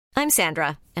I'm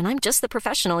Sandra, and I'm just the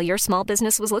professional your small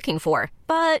business was looking for.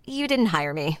 But you didn't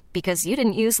hire me because you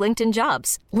didn't use LinkedIn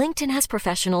Jobs. LinkedIn has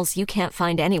professionals you can't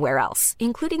find anywhere else,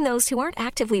 including those who aren't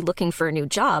actively looking for a new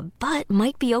job, but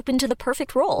might be open to the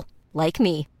perfect role, like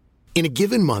me. In a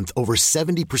given month, over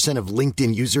 70% of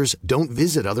LinkedIn users don't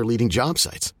visit other leading job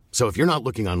sites. So if you're not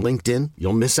looking on LinkedIn,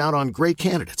 you'll miss out on great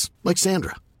candidates like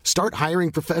Sandra. Start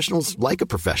hiring professionals like a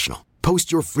professional.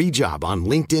 Post your free job on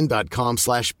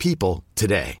linkedin.com/people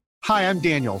today. Hi, I'm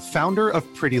Daniel, founder of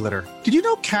Pretty Litter. Did you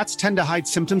know cats tend to hide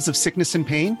symptoms of sickness and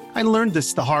pain? I learned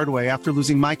this the hard way after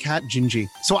losing my cat, Gingy.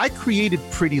 So I created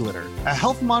Pretty Litter, a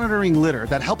health monitoring litter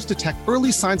that helps detect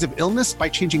early signs of illness by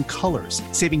changing colors,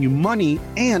 saving you money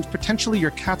and potentially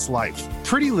your cat's life.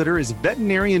 Pretty Litter is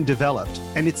veterinarian developed,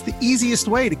 and it's the easiest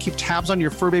way to keep tabs on your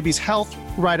fur baby's health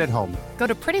right at home. Go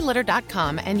to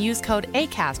prettylitter.com and use code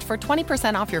ACAST for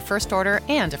 20% off your first order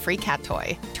and a free cat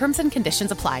toy. Terms and conditions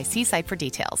apply. See site for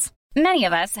details. Many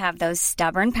of us have those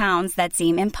stubborn pounds that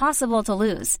seem impossible to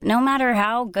lose, no matter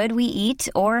how good we eat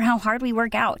or how hard we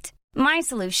work out. My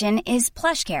solution is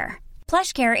PlushCare.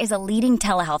 PlushCare is a leading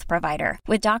telehealth provider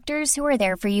with doctors who are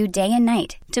there for you day and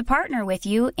night to partner with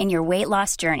you in your weight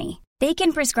loss journey. They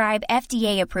can prescribe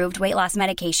FDA-approved weight loss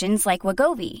medications like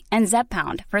Wegovy and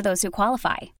Zepbound for those who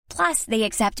qualify. Plus, they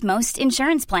accept most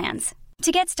insurance plans.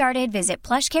 To get started, visit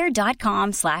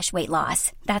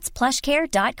plushcare.com/weightloss. That's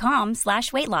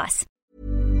plushcare.com/weightloss.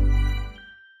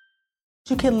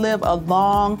 You can live a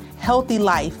long, healthy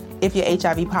life if you're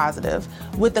HIV positive.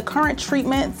 With the current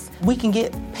treatments, we can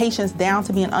get patients down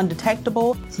to being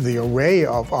undetectable. The array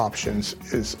of options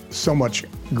is so much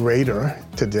greater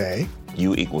today.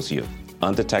 U equals U.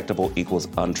 Undetectable equals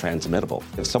untransmittable.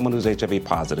 If someone who's HIV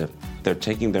positive, they're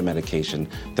taking their medication,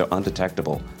 they're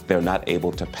undetectable, they're not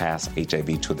able to pass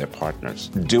HIV to their partners.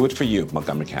 Do it for you,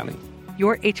 Montgomery County.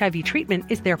 Your HIV treatment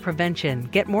is their prevention.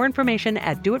 Get more information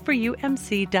at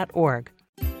doitforyoumc.org.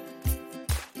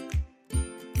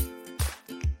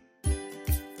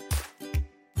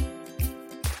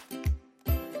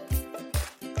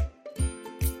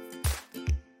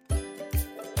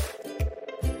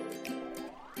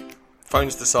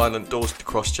 Phones to silent, doors to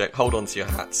cross-check, hold on to your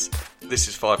hats. This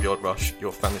is 5 Yard Rush,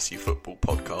 your fantasy football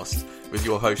podcast, with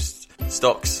your hosts,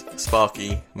 Stocks,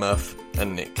 Sparky, Murph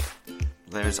and Nick.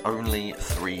 There is only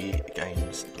 3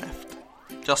 games left.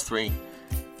 Just 3,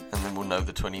 and then we'll know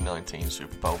the 2019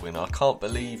 Super Bowl winner. I can't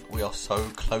believe we are so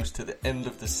close to the end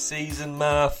of the season,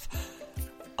 Murph.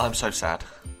 I'm so sad.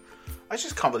 I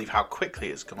just can't believe how quickly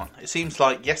it's gone. It seems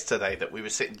like yesterday that we were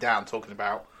sitting down talking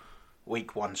about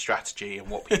week 1 strategy and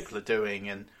what people are doing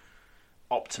and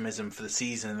optimism for the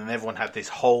season, and everyone had this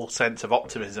whole sense of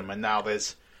optimism, and now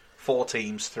there's 4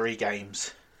 teams, 3 games.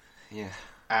 Yeah.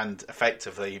 And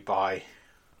effectively by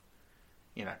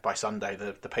Sunday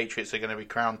the Patriots are going to be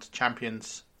crowned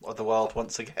champions of the world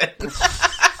once again.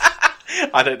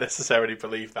 I don't necessarily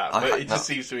believe that, but it just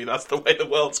seems to me that's the way the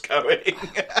world's going.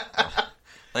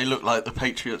 They look like the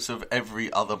Patriots of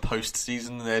every other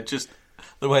postseason. They're just...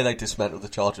 The way they dismantled the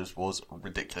Chargers was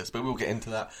ridiculous, but we'll get into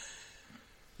that.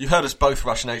 You've heard us both,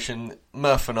 Rush Nation,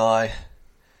 Murph and I.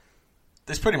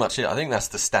 That's pretty much it. I think that's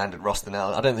the standard roster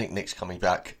now. I don't think Nick's coming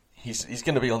back. He's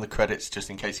going to be on the credits just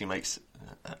in case he makes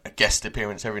a guest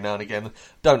appearance every now and again.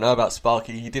 Don't know about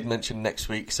Sparky. He did mention next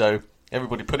week, so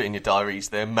everybody put it in your diaries.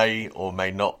 There may or may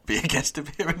not be a guest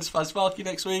appearance by Sparky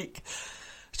next week.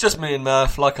 It's just me and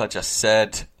Murph, like I just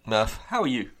said. Murph, how are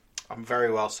you? I'm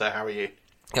very well, sir. How are you?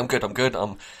 I'm good.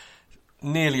 I'm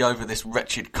nearly over this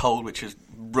wretched cold, which has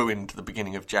ruined the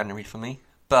beginning of January for me.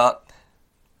 But,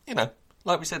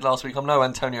 like we said last week, I'm no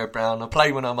Antonio Brown. I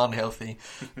play when I'm unhealthy,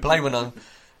 play when I'm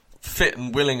fit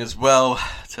and willing as well,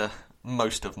 to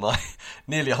most of my,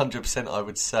 nearly 100% I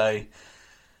would say.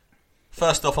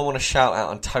 First off, I want to shout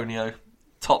out Antonio.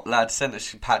 Top lad, sent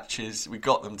us patches. We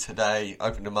got them today,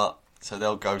 opened them up, so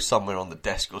they'll go somewhere on the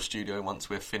desk or studio once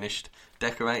we're finished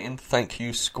decorating. Thank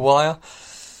you, Squire.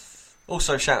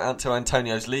 Also, shout out to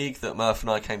Antonio's League that Murph and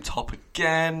I came top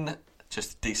again.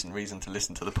 Just a decent reason to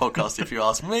listen to the podcast, if you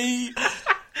ask me.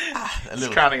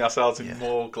 Just crowning ourselves in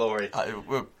more glory.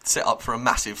 We're set up for a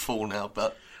massive fall now,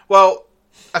 but... Well,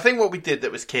 I think what we did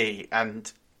that was key,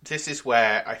 and this is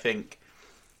where I think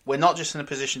we're not just in a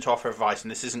position to offer advice, and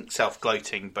this isn't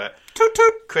self-gloating, but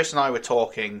Chris and I were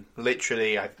talking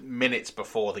literally minutes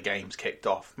before the games kicked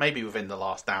off, maybe within the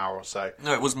last hour or so.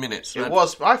 No, it was minutes. I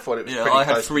thought it was pretty close. I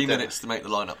had 3 minutes to make the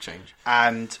lineup change.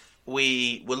 And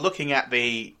we were looking at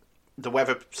the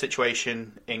weather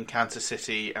situation in Kansas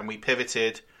City, and we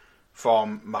pivoted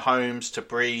from Mahomes to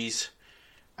Breeze,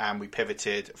 and we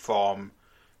pivoted from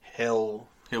Hilton,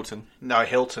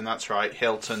 that's right,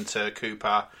 Hilton to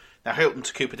Cooper Now, Hilton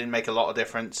to Cooper didn't make a lot of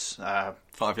difference.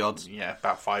 5 yards. Yeah,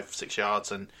 about 5-6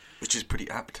 yards. Which is pretty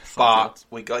apt. 5 yards.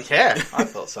 We got, I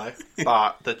thought so.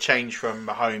 But the change from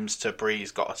Mahomes to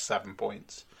Breeze got us 7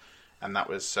 points. And that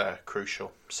was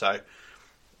crucial. So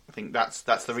I think that's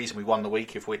the reason we won the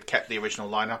week. If we'd kept the original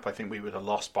lineup, I think we would have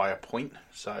lost by a point.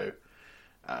 So,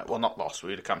 not lost. We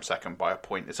would have come second by a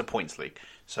point. It's a points league.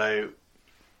 So,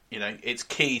 it's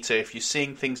key to, if you're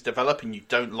seeing things develop and you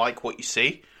don't like what you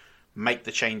see, make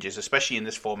the changes, especially in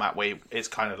this format where it's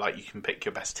kind of like you can pick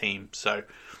your best team. So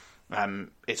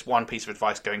it's one piece of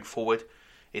advice going forward.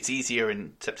 It's easier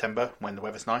in September when the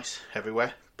weather's nice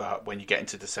everywhere, but when you get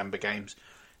into December games,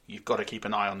 you've got to keep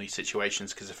an eye on these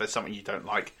situations, because if there's something you don't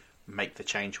like, make the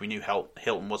change. We knew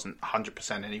Hilton wasn't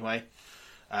 100% anyway.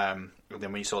 And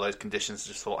then when you saw those conditions,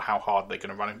 just thought how hard they're going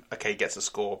to run him. Okay, he gets a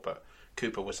score, but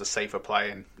Cooper was a safer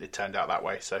play, and it turned out that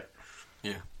way. So,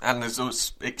 yeah, and there's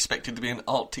also expected to be an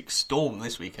Arctic storm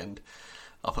this weekend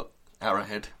up at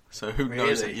Arrowhead. So who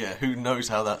knows? Really? Yeah, who knows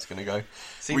how that's going to go?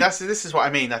 See, this is what I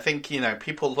mean. I think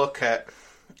people look at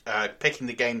picking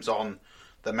the games on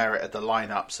the merit of the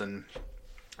lineups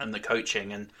and the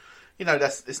coaching, and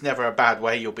it's never a bad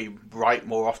way. You'll be right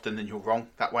more often than you're wrong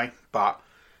that way. But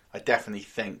I definitely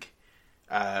think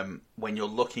when you're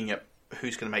looking at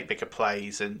who's going to make bigger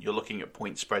plays and you're looking at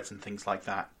point spreads and things like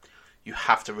that, you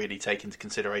have to really take into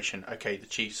consideration, okay, the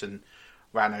Chiefs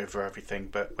ran over everything,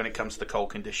 but when it comes to the cold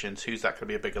conditions, who's that going to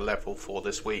be a bigger level for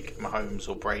this week, Mahomes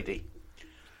or Brady?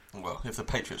 Well, if the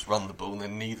Patriots run the ball,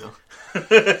 then neither.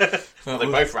 Well, they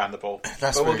both ran the ball.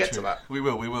 But we'll get to that. We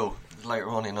will. Later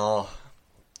on in our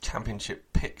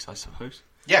championship picks, I suppose.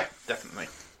 Yeah, definitely.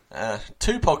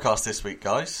 2 podcasts this week,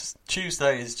 guys.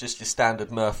 Tuesday is just your standard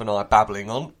Murph and I babbling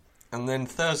on. And then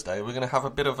Thursday, we're going to have a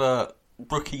bit of a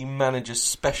rookie manager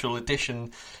special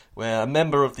edition where a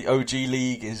member of the OG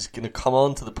League is going to come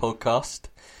on to the podcast,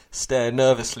 stare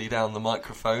nervously down the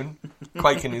microphone,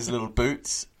 quake in his little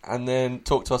boots, and then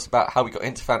talk to us about how we got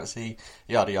into fantasy,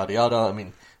 yada, yada, yada. I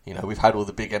mean, we've had all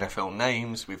the big NFL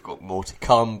names, we've got more to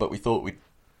come, but we thought we'd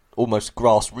almost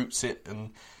grassroots it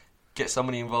and get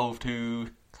somebody involved who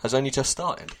has only just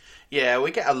started. Yeah,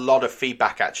 we get a lot of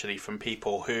feedback, actually, from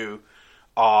people who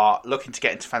are looking to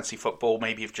get into fantasy football,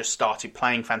 maybe have just started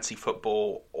playing fantasy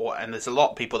football, and there's a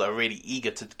lot of people that are really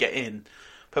eager to get in,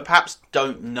 but perhaps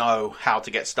don't know how to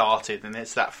get started, and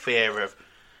it's that fear of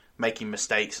making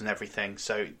mistakes and everything.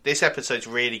 So this episode's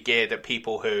really geared at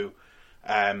people who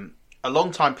are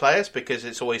long-time players, because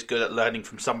it's always good at learning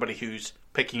from somebody who's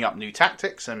picking up new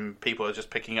tactics, and people are just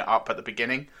picking it up at the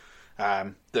beginning.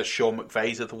 The Sean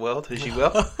McVays of the world, as you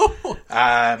will.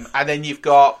 And then you've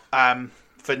got...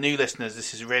 for new listeners,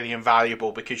 this is really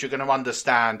invaluable, because you're going to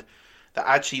understand that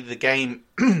actually the game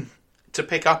to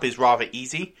pick up is rather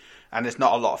easy, and there's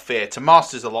not a lot of fear. To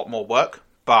master is a lot more work,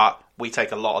 but we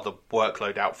take a lot of the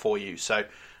workload out for you. So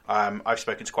I've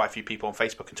spoken to quite a few people on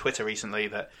Facebook and Twitter recently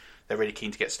that they're really keen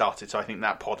to get started. So I think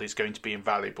that pod is going to be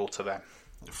invaluable to them.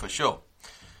 For sure.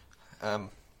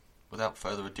 Without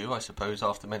further ado, I suppose,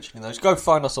 after mentioning those, go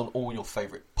find us on all your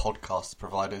favourite podcast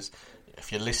providers.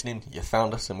 If you're listening, you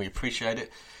found us and we appreciate it.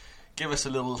 Give us a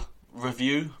little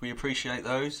review. We appreciate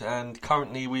those. And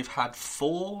currently we've had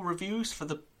 4 reviews for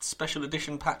the special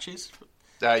edition patches.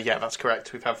 Yeah, that's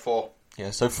correct. We've had 4.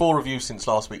 Yeah, so 4 reviews since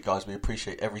last week, guys. We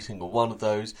appreciate every single one of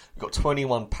those. We've got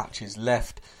 21 patches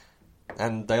left,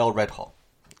 and they are red hot.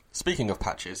 Speaking of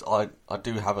patches, I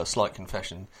do have a slight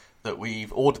confession that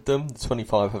we've ordered them. The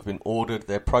 25 have been ordered.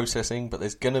 They're processing, but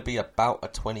there's going to be about a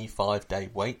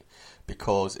 25-day wait,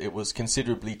 because it was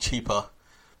considerably cheaper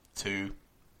to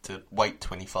wait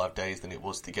 25 days than it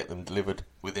was to get them delivered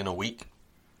within a week.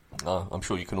 I'm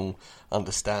sure you can all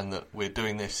understand that we're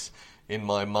doing this in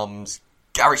my mum's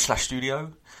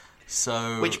garage/studio.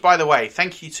 So, which, by the way,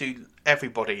 thank you to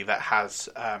everybody that has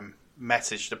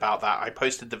messaged about that. I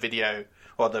posted the video,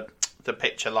 or the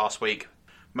picture last week,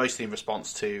 mostly in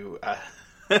response to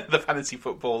the fantasy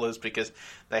footballers, because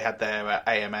they had their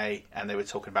AMA and they were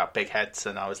talking about big heads,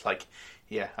 and I was like,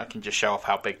 yeah, I can just show off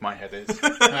how big my head is.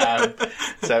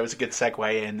 So it was a good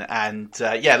segue in, and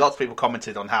lots of people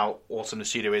commented on how awesome the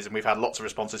studio is, and we've had lots of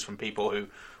responses from people who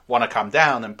want to come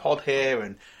down and pod here,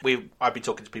 and I've been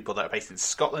talking to people that are based in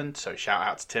Scotland, so shout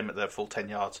out to Tim at the Full 10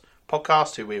 Yards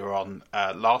podcast, who we were on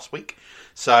last week.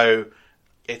 So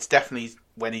it's definitely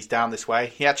when he's down this way.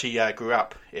 He actually grew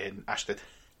up in Ashford.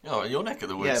 Oh, your neck of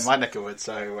the woods. Yeah, my neck of the woods,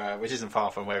 so, which isn't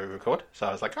far from where we record. So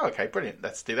I was like, oh, okay, brilliant,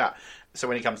 let's do that. So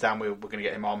when he comes down, we're going to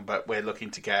get him on, but we're looking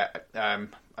to get, I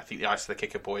think the Ice of the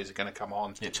Kicker boys are going to come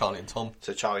on. Yeah, Charlie and Tom.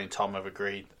 So Charlie and Tom have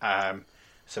agreed.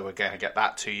 So we're going to get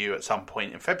that to you at some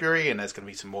point in February, and there's going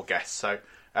to be some more guests. So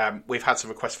We've had some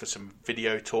requests for some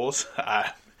video tours.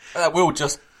 That will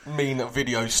just mean that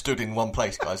video stood in one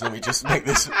place, guys. Let me just make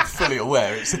this fully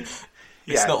aware. It's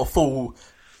not a full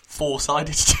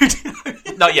 4-sided studio.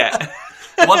 Not yet.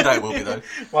 One day it will be, though.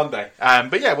 One day.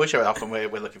 But yeah, we'll show it off, and we're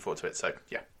looking forward to it. So,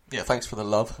 yeah. Yeah, thanks for the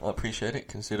love. I appreciate it,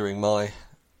 considering my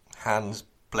hands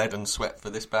bled and sweat for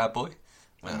this bad boy.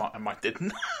 And mine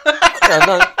didn't. Yeah,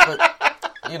 no, but,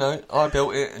 you know, I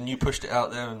built it, and you pushed it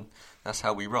out there, and that's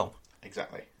how we roll.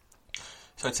 Exactly.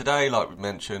 So today, like we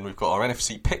mentioned, we've got our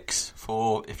NFC picks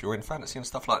for if you're in fantasy and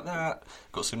stuff like that.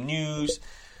 Got some news,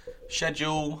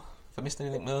 schedule. Have I missed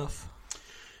anything, Murph?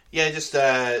 Yeah, just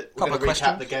we're going to recap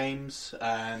questions. the games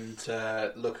and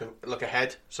look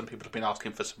ahead. Some people have been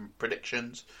asking for some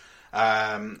predictions,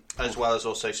 as well as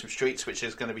also some streets, which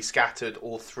is going to be scattered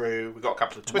all through. We've got a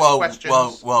couple of twist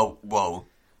questions. Whoa.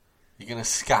 You're going to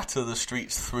scatter the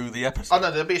streets through the episode? Oh,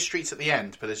 no, there'll be streets at the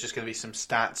end, but there's just going to be some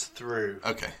stats through.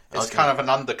 Okay. It's kind of an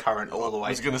undercurrent all the way. I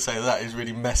was going to say that is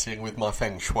really messing with my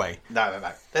feng shui. No.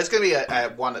 There's going to be a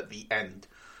one at the end.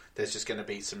 There's just going to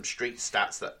be some street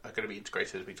stats that are going to be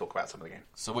integrated as we talk about some of the game.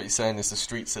 So what you're saying is the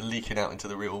streets are leaking out into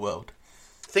the real world?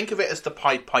 Think of it as the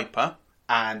Pied Piper.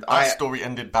 And that story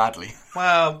ended badly.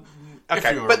 Well,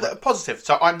 okay, but positive.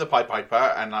 So I'm the Pied Piper,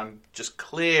 and I'm just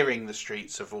clearing the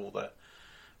streets of all the...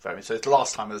 So it's the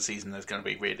last time of the season there's going to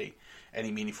be really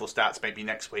any meaningful stats. Maybe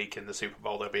next week in the Super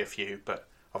Bowl there'll be a few, but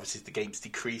obviously as the games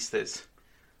decrease, there's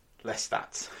less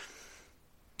stats.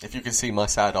 If you can see my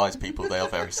sad eyes, people, they are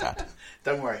very sad.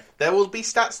 Don't worry. There will be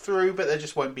stats through, but there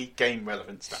just won't be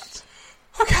game-relevant stats.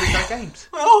 Okay. Games.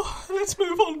 Well, let's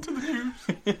move on to the news.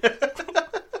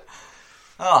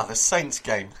 The Saints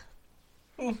game.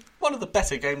 One of the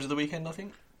better games of the weekend, I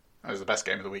think. It was the best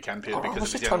game of the weekend, because it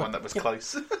was the only one that was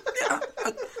close. Yeah.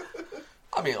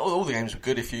 I mean, all the games were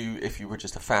good if you were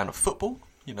just a fan of football.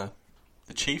 You know,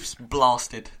 the Chiefs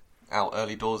blasted out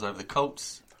early doors over the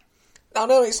Colts.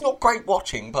 No, it's not great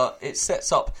watching, but it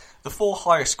sets up the 4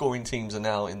 highest scoring teams are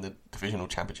now in the divisional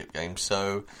championship game.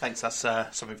 So thanks, that's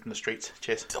something from the streets.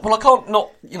 Cheers. Well, I can't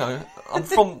not,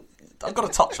 I've got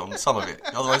to touch on some of it.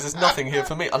 Otherwise, there's nothing here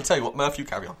for me. I'll tell you what, Murph, you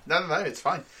carry on. No, it's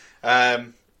fine.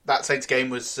 That Saints game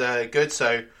was good.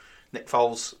 So Nick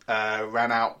Foles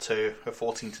ran out to a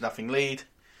 14-0 lead.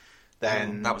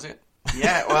 Then that was it.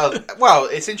 Yeah, well,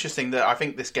 it's interesting that I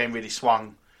think this game really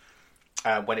swung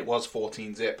when it was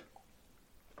 14-0.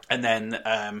 And then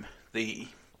the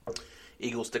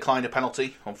Eagles declined a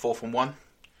penalty on 4th and 1.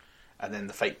 And then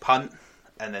the fake punt.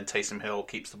 And then Taysom Hill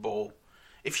keeps the ball.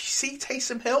 If you see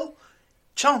Taysom Hill,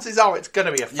 chances are it's going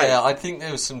to be a fake. Yeah, I think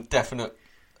there was some definite...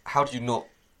 How do you not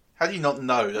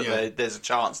know that there's a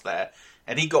chance there?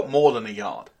 And he got more than a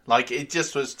yard. Like, it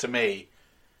just was, to me,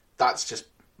 that's just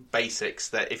basics.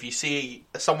 That if you see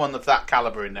someone of that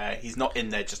caliber in there, he's not in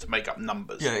there just to make up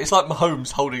numbers. Yeah, it's like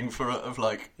Mahomes holding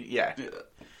Yeah.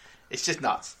 It's just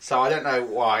nuts. So I don't know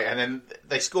why. And then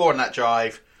they score on that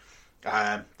drive.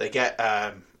 They get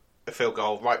a field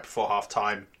goal right before half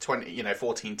time,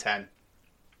 14-10.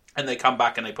 And they come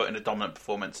back and they put in a dominant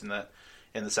performance in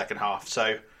the second half.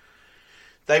 So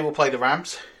they will play the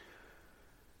Rams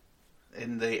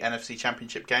in the NFC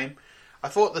Championship game. I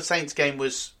thought the Saints game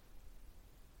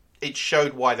it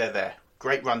showed why they're there.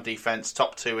 Great run defense,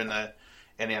 top 2 in the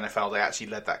NFL. They actually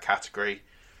led that category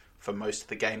for most of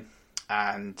the game.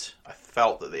 And I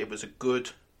felt that it was a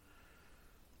good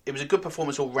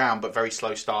performance all round, but very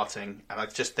slow starting. And I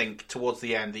just think towards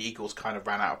the end, the Eagles kind of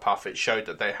ran out of puff. It showed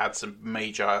that they had some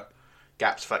major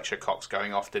gaps. Fletcher Cox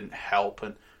going off didn't help,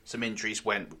 and some injuries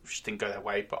which didn't go their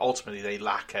way. But ultimately, they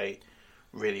lack a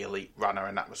really elite runner,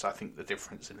 and that was, I think, the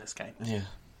difference in this game.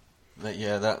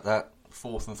 Yeah, that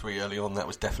 4th and 3 early on, that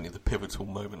was definitely the pivotal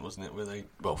moment, wasn't it? Where they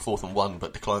 4th and 1,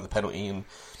 but declined the penalty, and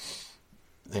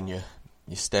then you're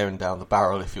staring down the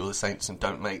barrel if you're the Saints and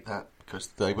don't make that, because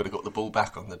they would have got the ball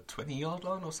back on the 20-yard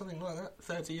line or something like that,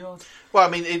 30 yards. Well, I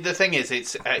mean, the thing is,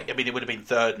 it would have been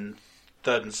third and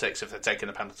 6 if they'd taken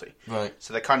a penalty. Right.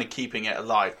 So they're kind of keeping it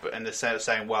alive, but instead of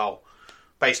saying, well,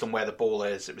 based on where the ball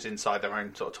is, it was inside their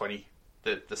own sort of 20,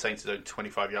 the Saints' own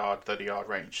 25-yard, 30-yard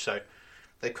range. So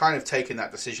they've kind of taken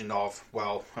that decision of,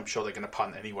 well, I'm sure they're going to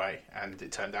punt anyway, and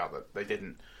it turned out that they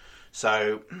didn't.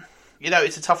 So,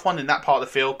 it's a tough one in that part of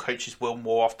the field. Coaches will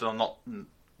more often than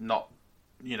not,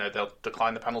 they'll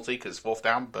decline the penalty because it's 4th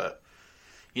down, but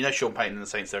Sean Payton and the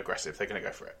Saints, they're aggressive. They're going to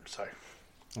go for it. So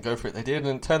go for it. They did,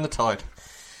 and turn the tide.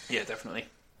 Yeah, definitely.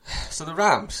 So the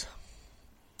Rams,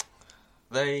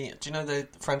 do you know the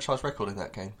franchise record in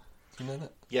that game? Do you know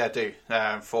that? Yeah, I do.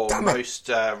 For most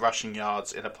rushing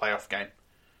yards in a playoff game.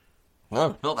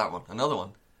 No, not that one. Another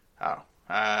one.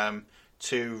 Oh.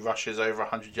 2 rushes over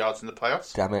 100 yards in the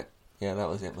playoffs. Damn it. Yeah, that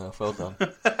was it, Murph. Well done. You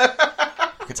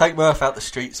can take Murph out the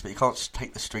streets, but you can't just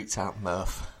take the streets out,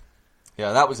 Murph.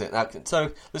 Yeah, that was it.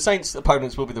 So the Saints'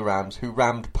 opponents will be the Rams, who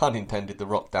rammed, pun intended, the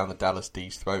rock down the Dallas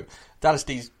D's throat. Dallas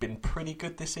D's been pretty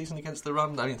good this season against the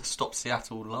run. Only stopped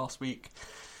Seattle last week.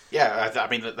 Yeah, I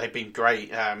mean, they've been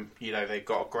great. They've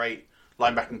got a great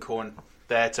linebacking core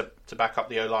there to back up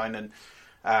the O-line, and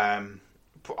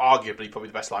arguably probably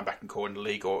the best linebacking core in the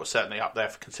league, or certainly up there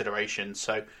for consideration.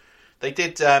 So they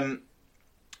did... I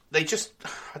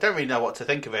don't really know what to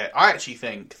think of it. I actually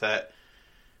think that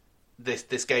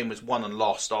this game was won and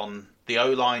lost on the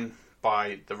O-line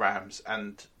by the Rams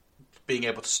and being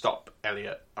able to stop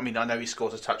Elliott. I mean, I know he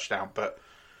scored a touchdown, but,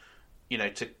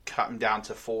 to cut him down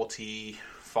to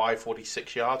 45,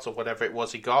 46 yards or whatever it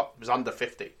was he got, it was under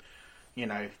 50.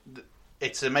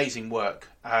 It's amazing work.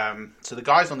 So the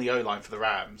guys on the O-line for the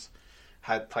Rams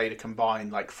had played a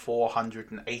combined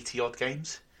 480-odd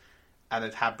games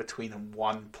and had between them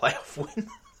one playoff win.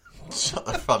 Shut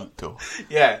the front door.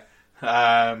 Yeah.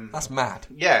 That's mad.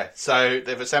 Yeah, so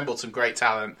they've assembled some great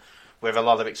talent with a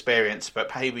lot of experience, but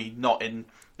maybe not in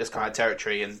this kind of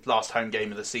territory. And last home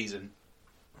game of the season,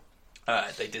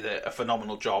 they did a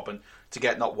phenomenal job. And to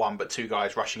get not one but two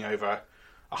guys rushing over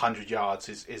 100 yards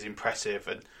is impressive.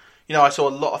 And, I saw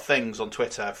a lot of things on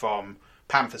Twitter from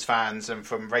Panthers fans and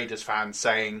from Raiders fans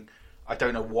saying, I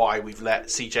don't know why we've let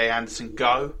CJ Anderson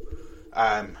go.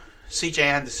 CJ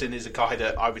Anderson is a guy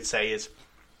that I would say is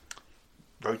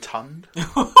rotund.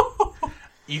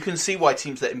 You can see why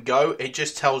teams let him go. It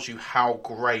just tells you how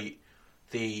great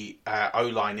the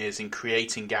O-line is in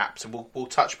creating gaps. And we'll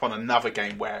touch upon another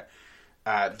game where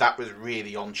that was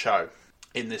really on show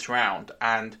in this round.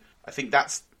 And I think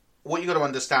that's what you got to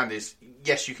understand is,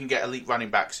 yes, you can get elite running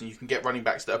backs and you can get running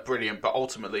backs that are brilliant, but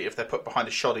ultimately if they're put behind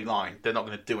a shoddy line, they're not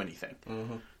going to do anything.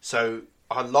 Mm-hmm. So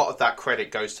a lot of that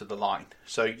credit goes to the line.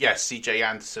 So yes, CJ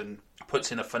Anderson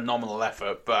puts in a phenomenal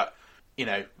effort, but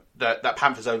that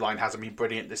Panthers O-line hasn't been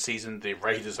brilliant this season. The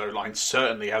Raiders O-line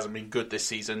certainly hasn't been good this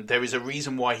season. There is a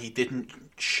reason why he didn't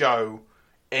show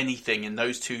anything in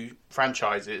those two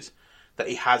franchises that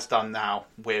he has done now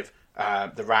with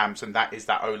the Rams, and that is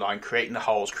that O-line, creating the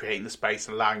holes, creating the space,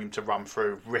 allowing him to run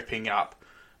through, ripping up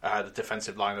the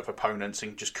defensive line of opponents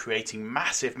and just creating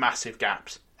massive, massive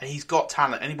gaps. And he's got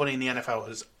talent. Anybody in the NFL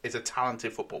is a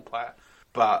talented football player.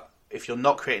 But if you're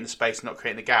not creating the space, not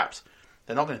creating the gaps,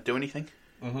 they're not going to do anything.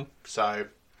 Mm-hmm. So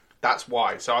that's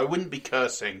why. So I wouldn't be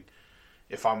cursing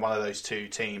if I'm one of those two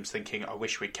teams thinking, I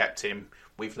wish we kept him.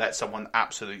 We've let someone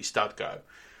absolutely stud go.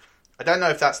 I don't know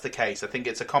if that's the case. I think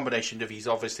it's a combination of he's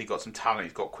obviously got some talent,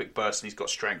 he's got quick bursts, and he's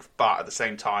got strength. But at the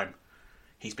same time,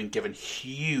 he's been given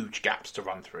huge gaps to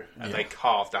run through. And they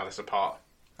carved Dallas apart.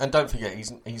 And don't forget,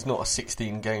 he's not a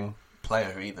 16-game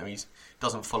player either. He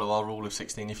doesn't follow our rule of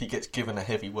 16. If he gets given a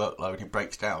heavy workload, he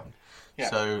breaks down. Yeah.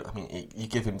 So, I mean, you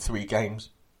give him 3 games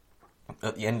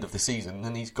at the end of the season,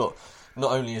 and he's got,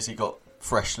 not only has he got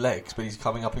fresh legs, but he's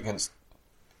coming up against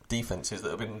defences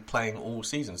that have been playing all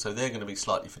season, so they're going to be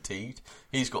slightly fatigued.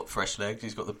 He's got fresh legs,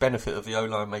 he's got the benefit of the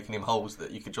O-line making him holes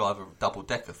that you could drive a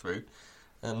double-decker through.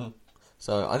 And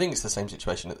so I think it's the same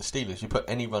situation at the Steelers. You put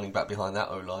any running back behind that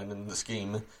O-line and the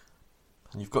scheme,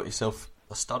 and you've got yourself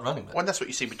a stud running back. Well, that's what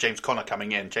you see with James Conner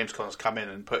coming in. James Conner's come in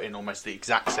and put in almost the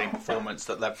exact same performance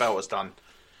that Lev Bell has done.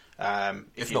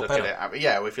 If you look at it,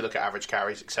 if you look at average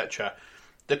carries, etc.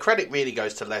 The credit really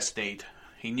goes to Les Snead.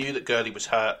 He knew that Gurley was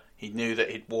hurt. He knew that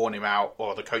he'd worn him out,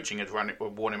 or the coaching had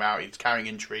worn him out. He was carrying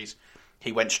injuries.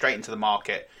 He went straight into the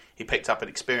market. He picked up an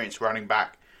experienced running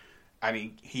back,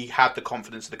 and he had the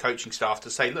confidence of the coaching staff to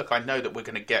say, look, I know that we're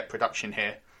going to get production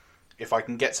here. If I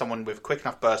can get someone with quick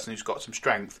enough burst and who's got some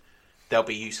strength, they'll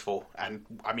be useful. And,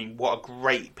 I mean, what a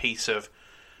great piece of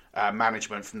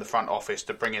management from the front office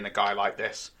to bring in a guy like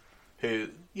this who,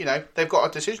 they've got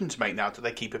a decision to make now. Do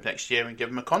they keep him next year and give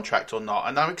him a contract or not?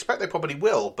 And I expect they probably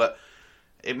will, but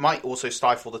it might also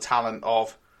stifle the talent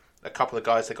of a couple of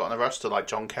guys they got on the roster, like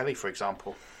John Kelly, for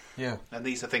example. Yeah. And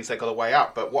these are things they've got to weigh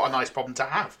up, but what a nice problem to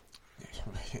have.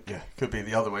 Yeah, could be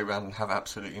the other way around and have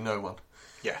absolutely no one.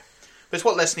 Yeah. But it's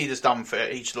what Les Snead has done for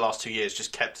each of the last 2 years,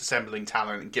 just kept assembling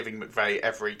talent and giving McVay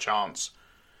every chance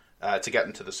to get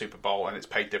them to the Super Bowl, and it's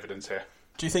paid dividends here.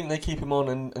 Do you think they keep him on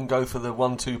and go for the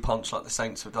 1-2 punch like the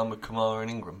Saints have done with Kamara and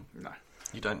Ingram? No.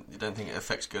 You don't think it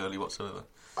affects Gurley whatsoever?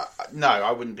 No,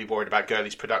 I wouldn't be worried about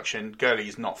Gurley's production. Gurley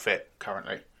is not fit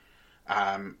currently,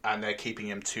 and they're keeping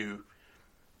him to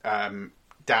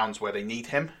downs where they need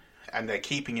him, and they're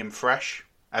keeping him fresh.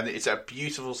 And it's a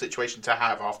beautiful situation to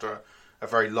have after a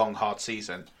very long, hard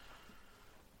season.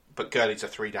 But Gurley's a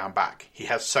 3-down back. He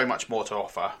has so much more to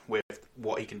offer with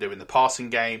what he can do in the passing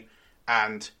game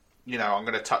and I'm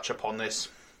going to touch upon this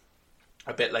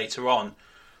a bit later on.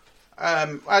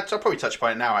 I'll probably touch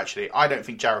upon it now, actually. I don't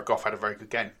think Jared Goff had a very good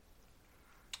game.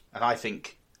 And I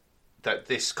think that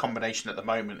this combination at the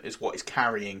moment is what is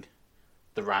carrying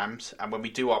the Rams. And when we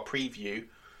do our preview,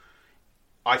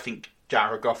 I think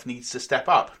Jared Goff needs to step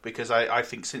up. Because I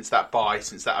think since that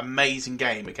amazing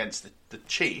game against the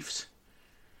Chiefs,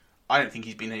 I don't think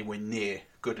he's been anywhere near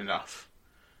good enough.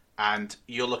 And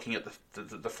you're looking at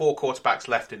the four quarterbacks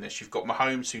left in this. You've got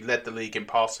Mahomes, who led the league in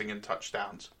passing and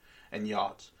touchdowns and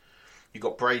yards. You've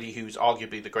got Brady, who's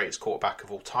arguably the greatest quarterback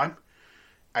of all time.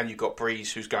 And you've got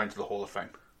Breeze, who's going to the Hall of Fame.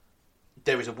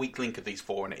 There is a weak link of these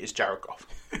four, and it is Jared Goff.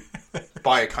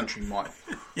 By a country mile.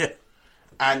 Yeah.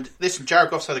 And listen,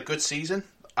 Jared Goff's had a good season.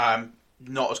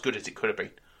 Not as good as it could have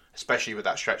been. Especially with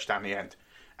that stretch down the end.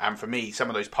 And for me, some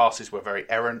of those passes were very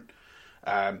errant.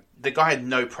 The guy had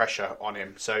no pressure on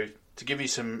him. So to give you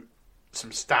some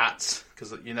stats,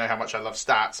 because you know how much I love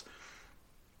stats,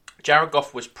 Jared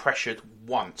Goff was pressured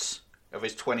once of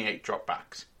his 28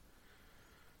 dropbacks.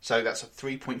 So that's a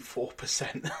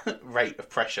 3.4% rate of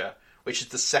pressure, which is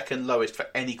the second lowest for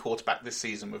any quarterback this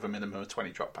season with a minimum of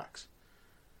 20 dropbacks.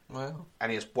 Wow.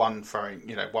 And he has one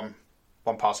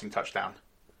passing touchdown.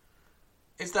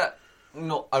 Is that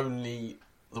not only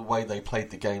the way they played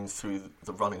the game through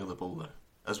the running of the ball,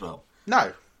 though, as well?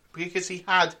 No, because he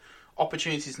had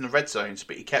opportunities in the red zones,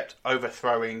 but he kept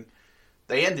overthrowing.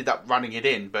 They ended up running it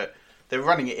in, but they were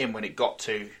running it in when it got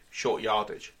to short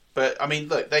yardage. But, I mean,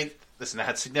 look, they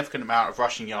had a significant amount of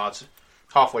rushing yards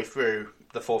halfway through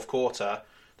the fourth quarter.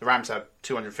 The Rams had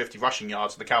 250 rushing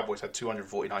yards, and the Cowboys had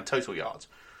 249 total yards.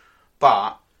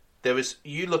 But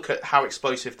you look at how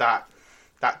explosive that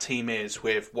team is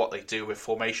with what they do with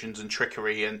formations and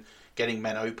trickery and getting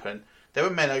men open. There were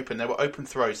men open. There were open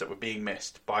throws that were being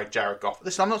missed by Jared Goff.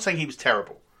 Listen, I'm not saying he was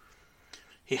terrible.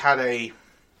 He had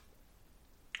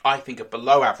I think, a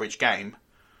below-average game,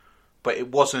 but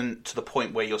it wasn't to the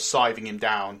point where you're siving him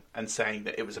down and saying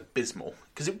that it was abysmal.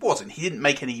 Because it wasn't. He didn't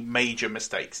make any major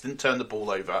mistakes. Didn't turn the ball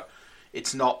over.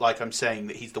 It's not like I'm saying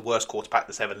that he's the worst quarterback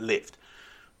that's ever lived.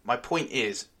 My point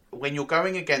is, when you're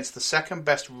going against the second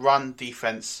best run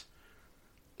defense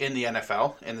in the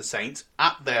NFL, in the Saints,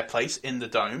 at their place in the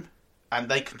Dome, and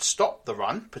they can stop the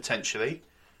run, potentially,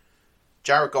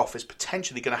 Jared Goff is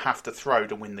potentially going to have to throw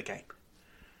to win the game.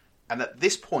 And at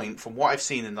this point, from what I've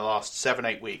seen in the last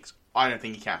 7-8 weeks, I don't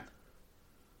think he can.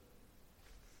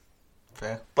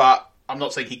 Fair. But I'm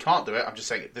not saying he can't do it, I'm just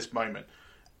saying at this moment.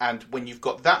 And when you've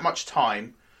got that much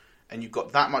time, and you've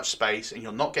got that much space, and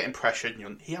you're not getting pressured,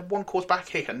 he had one quarterback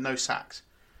hit and no sacks.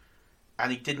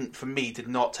 And he did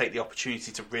not take the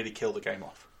opportunity to really kill the game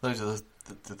off. Those are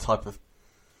the type of,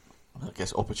 I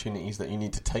guess, opportunities that you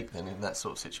need to take then in that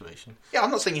sort of situation. Yeah,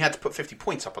 I'm not saying he had to put 50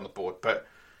 points up on the board, but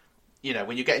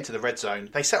when you get into the red zone,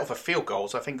 they settle for field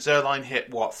goals. I think Zerline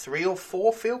hit, 3 or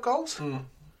 4 field goals?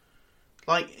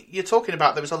 Like, you're talking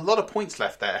about, there was a lot of points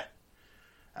left there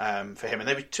for him,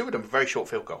 and two of them were very short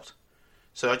field goals.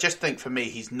 So I just think, for me,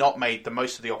 he's not made the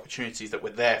most of the opportunities that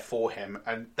were there for him,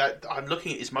 and that I'm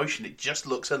looking at his motion, it just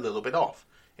looks a little bit off.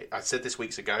 I said this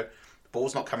weeks ago, the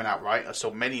ball's not coming out right. I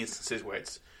saw many instances where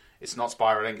it's not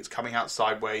spiraling, it's coming out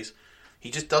sideways.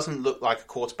 He just doesn't look like a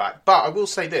quarterback. But I will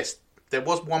say this, there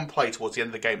was one play towards the end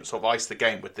of the game that sort of iced the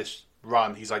game with this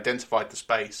run. He's identified the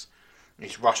space,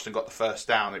 he's rushed and got the first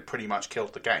down. It pretty much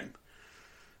killed the game.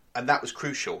 And that was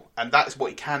crucial. And that is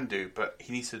what he can do, but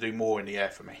he needs to do more in the air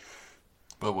for me.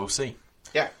 Well, we'll see.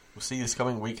 Yeah. We'll see this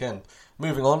coming weekend.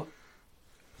 Moving on.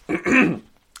 The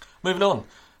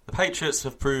Patriots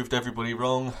have proved everybody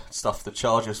wrong. Stuffed the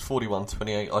Chargers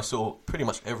 41-28. I saw pretty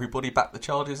much everybody back the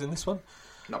Chargers in this one.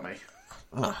 Not me.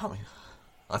 No,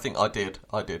 I think I did,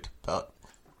 but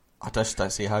I just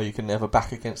don't see how you can never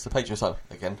back against the Patriots. So,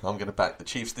 again, I'm going to back the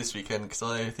Chiefs this weekend because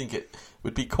I think it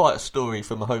would be quite a story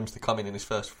for Mahomes to come in his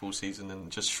first full season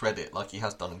and just shred it like he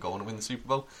has done and go on and win the Super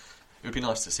Bowl. It would be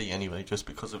nice to see anyway, just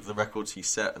because of the records he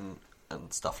set and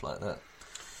stuff like that.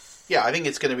 Yeah, I think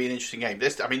it's going to be an interesting game.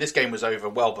 This game was over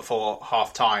well before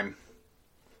half-time.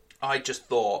 I just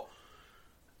thought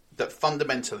that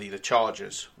fundamentally the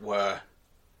Chargers were...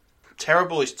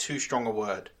 Terrible is too strong a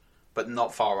word, but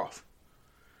not far off.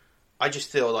 I just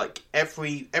feel like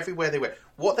everywhere they went,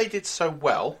 what they did so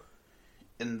well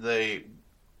in the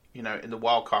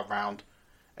wild card round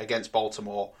against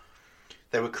Baltimore,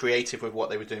 they were creative with what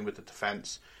they were doing with the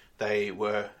defense. They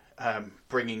were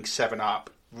bringing 7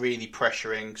 up, really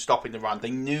pressuring, stopping the run.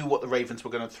 They knew what the Ravens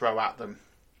were going to throw at them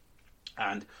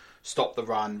and stopped the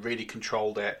run, really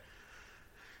controlled it.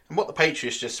 And what the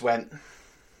Patriots just went,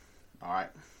 all right,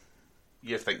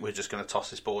 you think we're just going to toss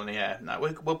this ball in the air. No,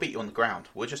 we'll beat you on the ground.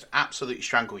 We'll just absolutely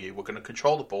strangle you. We're going to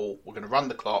control the ball. We're going to run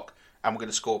the clock, and we're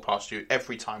going to score past you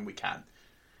every time we can.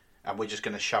 And we're just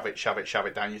going to shove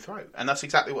it down your throat. And that's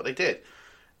exactly what they did.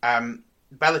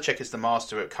 Belichick is the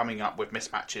master at coming up with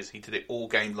mismatches. He did it all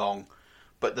game long.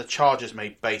 But the Chargers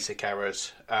made basic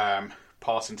errors.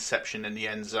 Pass interception in the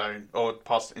end zone, or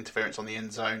pass interference on the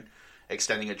end zone,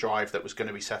 extending a drive that was going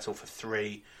to be settled for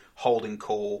 3, holding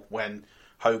call when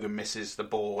Hogan misses the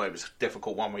ball. It was a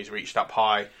difficult one where he's reached up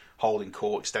high, holding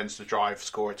call, extends the drive,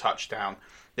 score a touchdown.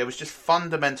 There was just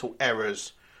fundamental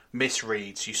errors,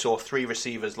 misreads. You saw 3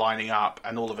 receivers lining up,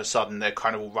 and all of a sudden they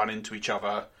kind of all run into each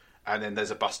other, and then there's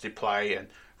a busted play, and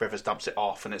Rivers dumps it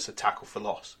off, and it's a tackle for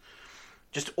loss.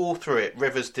 Just all through it,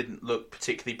 Rivers didn't look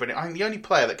particularly brilliant. I think the only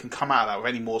player that can come out of that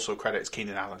with any morsel of credit is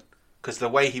Keenan Allen. Because the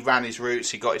way he ran his routes,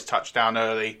 he got his touchdown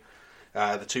early, the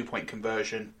 2-point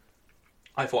conversion.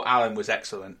 I thought Allen was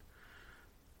excellent.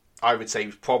 I would say he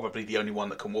was probably the only one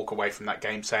that can walk away from that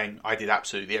game saying, I did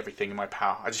absolutely everything in my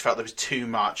power. I just felt there was too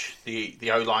much.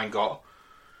 The O-line got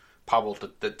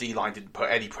pummeled. The D-line didn't put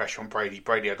any pressure on Brady.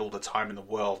 Brady had all the time in the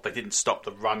world. They didn't stop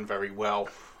the run very well.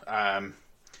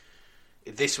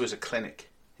 This was a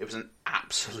clinic. It was an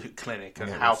absolute clinic on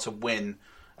how to win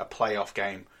a playoff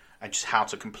game and just how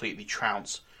to completely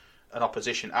trounce an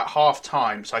opposition. At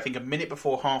half-time, so I think a minute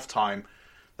before half-time,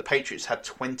 the Patriots had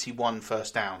 21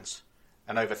 first downs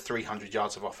and over 300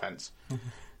 yards of offense.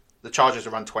 The Chargers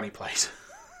have run 20 plays.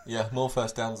 Yeah, more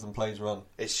first downs than plays run.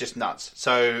 It's just nuts.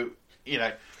 So,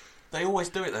 They always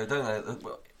do it, though, don't they?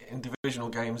 In divisional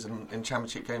games and in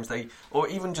championship games, or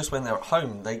even just when they're at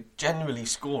home, they generally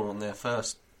score on their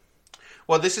first.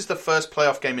 Well, this is the first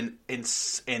playoff game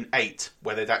in 8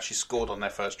 where they'd actually scored on their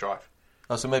first drive.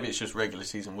 Oh, so maybe it's just regular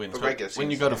season wins.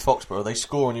 When you go to Foxborough, they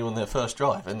score on you on their first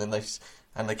drive, and then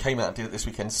they came out and did it this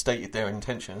weekend, stated their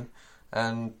intention,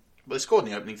 and. Well, they scored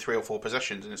in the opening 3 or 4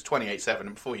 possessions, and it's 28-7,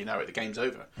 and before you know it, the game's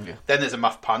over. Yeah. Then there's a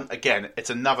muff punt. Again, it's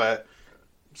another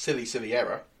silly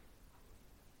error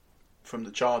from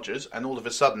the Chargers, and all of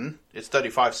a sudden, it's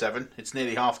 35-7, it's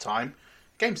nearly half-time,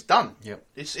 game's done. Yep.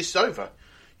 It's over.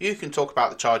 You can talk about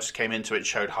the Chargers came into it and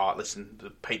showed heart. Listen, the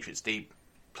Patriots D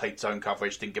played zone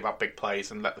coverage, didn't give up big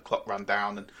plays, and let the clock run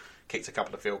down, and kicked a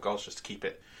couple of field goals just to keep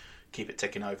it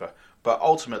ticking over. But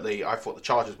ultimately, I thought the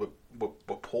Chargers were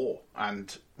poor,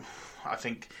 and I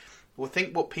think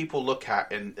what people look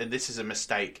at, and this is a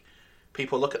mistake,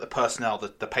 people look at the personnel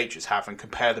that the Patriots have and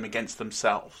compare them against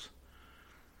themselves.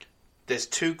 There's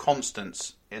 2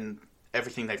 constants in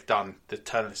everything they've done the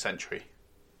turn of the century.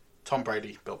 Tom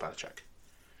Brady, Bill Belichick.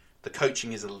 The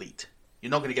coaching is elite.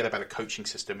 You're not going to get a better coaching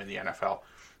system in the NFL.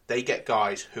 They get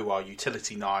guys who are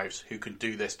utility knives, who can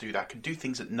do this, do that, can do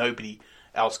things that nobody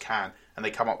else can, and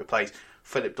they come up with plays.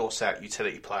 Philip Dorsett,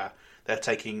 utility player. They're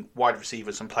taking wide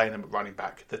receivers and playing them at running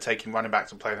back. They're taking running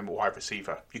backs and playing them at wide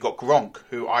receiver. You've got Gronk,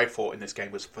 who I thought in this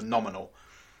game was phenomenal.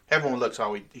 Everyone looks,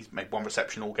 he's made 1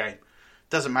 reception all game.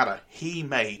 Doesn't matter. He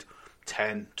made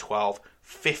 10, 12,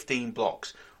 15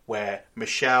 blocks where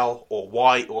Michelle or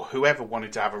White or whoever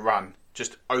wanted to have a run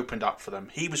just opened up for them.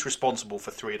 He was responsible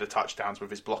for 3 of the touchdowns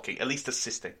with his blocking, at least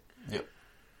assisting. Yep.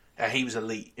 He was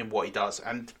elite in what he does.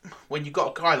 And when you've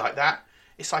got a guy like that,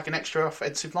 it's like an extra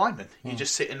offensive lineman. You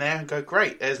just sit in there and go,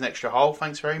 great, there's an extra hole,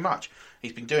 thanks very much.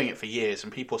 He's been doing it for years,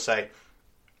 and people say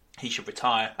he should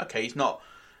retire. Okay, he's not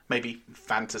maybe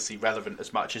fantasy relevant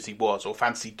as much as he was, or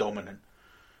fantasy dominant.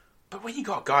 But when you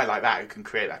got a guy like that who can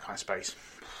create that kind of space,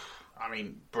 I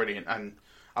mean, brilliant. And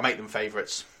I make them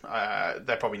favourites.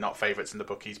 They're probably not favourites in the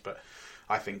bookies, but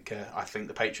I think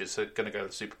the Patriots are going to go to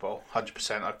the Super Bowl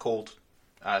 100%. I called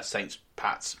Saints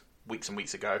Pats weeks and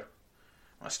weeks ago.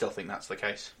 I still think that's the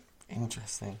case.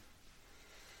 Interesting.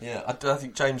 Yeah, I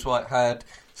think James White had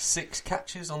 6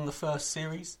 catches on the first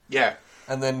series. Yeah.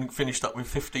 And then finished up with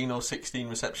 15 or 16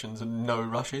 receptions and no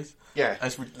rushes. Yeah.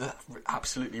 That's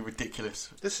absolutely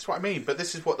ridiculous. This is what I mean, but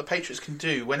this is what the Patriots can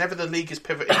do. Whenever the league is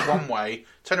pivoting one way,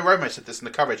 Tony Romo said this in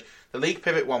the coverage, the league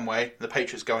pivot one way, the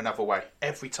Patriots go another way.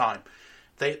 Every time.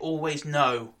 They always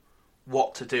know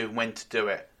what to do and when to do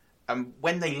it. And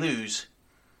when they lose,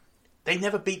 they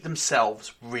never beat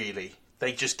themselves, really.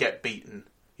 They just get beaten.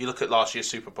 You look at last year's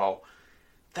Super Bowl,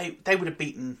 they would have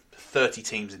beaten 30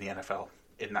 teams in the NFL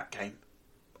in that game.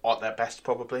 At their best,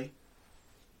 probably.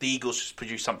 The Eagles just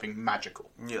produced something magical.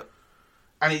 Yeah.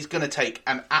 And it's going to take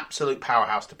an absolute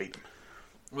powerhouse to beat them.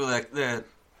 Well, they're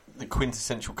the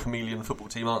quintessential chameleon football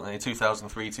team, aren't they?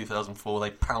 2003, 2004,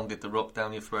 they pounded the rock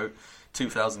down your throat.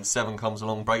 2007 comes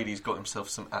along, Brady's got himself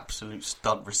some absolute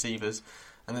stud receivers.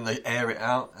 And then they air it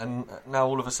out, and now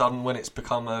all of a sudden, when it's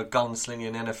become a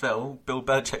gunslinging NFL, Bill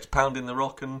Belichick's pounding the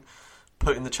rock and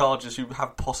putting the Chargers, who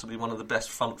have possibly one of the best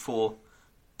front four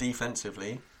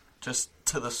defensively, just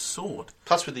to the sword.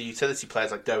 Plus with the utility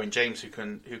players like Derwin James who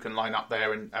can line up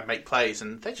there and make plays,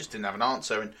 and they just didn't have an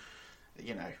answer, and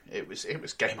it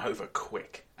was game over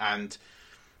quick, and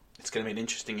it's going to be an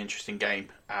interesting game,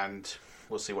 and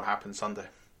we'll see what happens Sunday.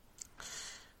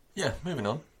 Yeah, moving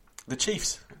on. The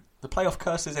Chiefs, the playoff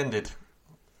curse has ended.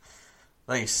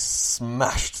 They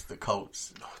smashed the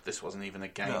Colts. Oh, this wasn't even a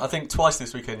game. No, I think twice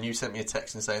this weekend you sent me a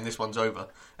text and saying this one's over,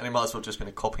 and it might as well just been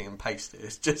a copy and paste.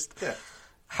 It's just,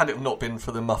 had it not been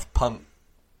for the muff punt,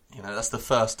 that's the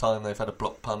first time they've had a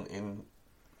block punt in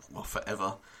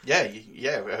forever. Yeah,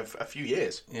 a few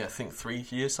years. Yeah, I think 3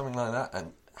 years, something like that.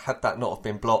 And had that not have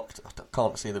been blocked, I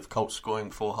can't see the Colts scoring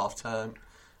before half term,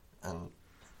 and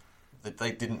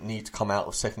they didn't need to come out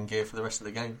of second gear for the rest of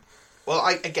the game. Well,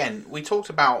 we talked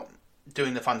about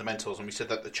doing the fundamentals, and we said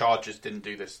that the Chargers didn't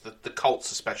do this. The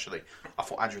Colts especially. I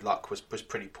thought Andrew Luck was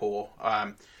pretty poor.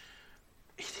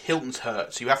 Hilton's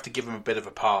hurt, so you have to give him a bit of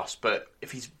a pass. But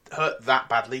if he's hurt that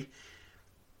badly,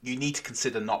 you need to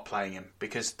consider not playing him,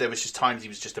 because there was just times he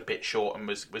was just a bit short and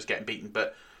was getting beaten.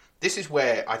 But this is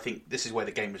where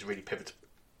the game was really pivotal.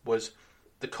 Was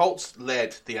the Colts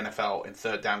led the NFL in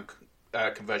third down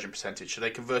conversion percentage, so they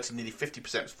converted nearly 50%,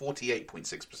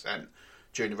 48.6%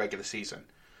 during the regular season.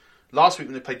 Last week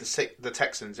when they played the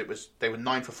Texans, they were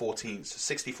 9 for 14,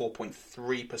 so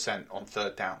 64.3% on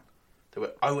third down. They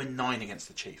were 0-9 against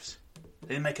the Chiefs. They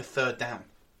didn't make a third down.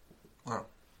 Wow.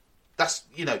 That's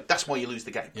why you lose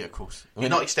the game. Yeah, of course. You're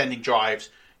not extending drives.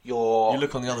 You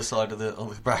look on the other side of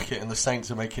the bracket, and the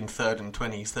Saints are making 3rd and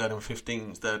 20s, 3rd and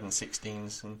 15s, 3rd and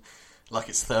 16s, and like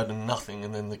it's 3rd and nothing,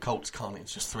 and then the Colts can't.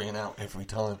 It's just 3 and out every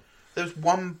time. There was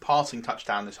one passing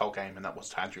touchdown this whole game, and that was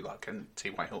to Andrew Luck and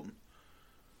T.Y. Hilton.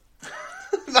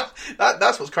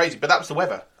 That's what's crazy, but that was the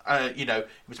weather. It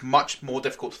was much more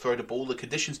difficult to throw the ball. The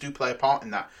conditions do play a part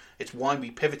in that. It's why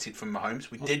we pivoted from Mahomes.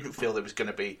 We didn't feel there was going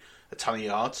to be a ton of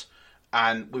yards,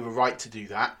 and we were right to do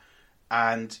that.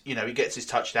 And, he gets his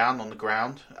touchdown on the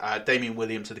ground. Damian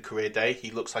Williams had a career day.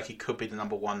 He looks like he could be the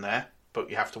number one there, but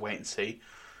you have to wait and see.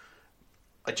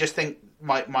 I just think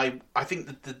I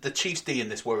think the Chiefs D in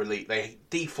this were elite.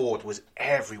 D Ford was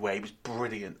everywhere. He was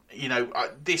brilliant.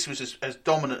 This was as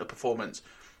dominant a performance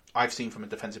I've seen from a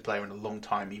defensive player in a long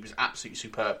time. He was absolutely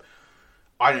superb.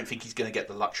 I don't think he's going to get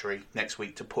the luxury next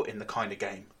week to put in the kind of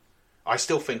game. I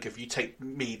still think if you take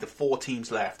the 4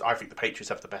 teams left, I think the Patriots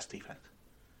have the best defense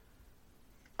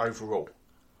overall.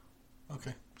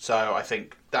 Okay. So I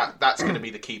think that's going to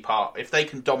be the key part. If they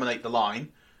can dominate the line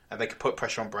and they can put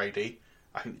pressure on Brady,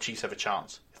 I think the Chiefs have a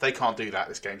chance. If they can't do that,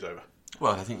 this game's over.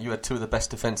 Well, I think you had 2 of the best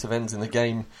defensive ends in the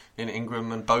game in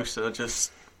Ingram and Bosa,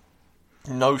 just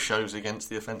no-shows against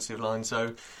the offensive line.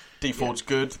 So D Ford's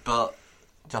good, but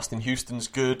Justin Houston's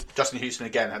good. Justin Houston,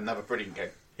 again, had another brilliant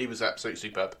game. He was absolutely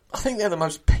superb. I think they're the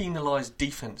most penalised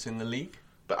defence in the league.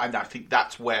 But I think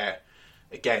that's where,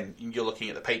 again, you're looking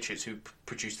at the Patriots, who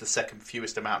produced the second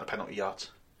fewest amount of penalty yards.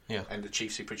 Yeah. And the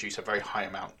Chiefs, who produce a very high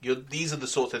amount. These are the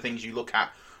sorts of things you look at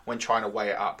when trying to weigh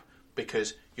it up,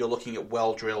 because you're looking at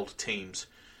well-drilled teams.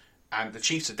 And the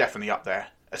Chiefs are definitely up there,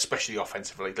 especially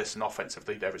offensively. Listen,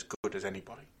 offensively, they're as good as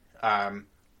anybody.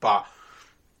 But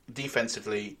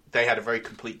defensively, they had a very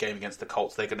complete game against the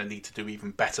Colts. They're going to need to do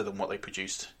even better than what they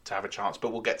produced to have a chance.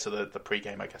 But we'll get to the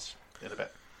pre-game, I guess, in a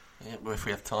bit. Yeah, well, if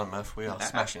we have time, Murph, we are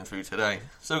smashing through today.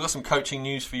 So we've got some coaching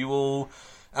news for you all.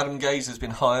 Adam Gase has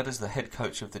been hired as the head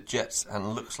coach of the Jets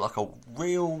and looks like a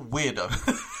real weirdo.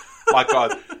 My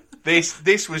God,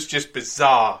 this was just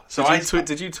bizarre. So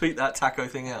did you tweet that taco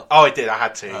thing out? Oh, I did. I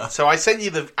had to. So I sent you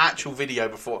the actual video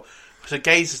before. So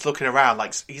Gase is looking around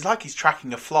like he's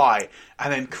tracking a fly,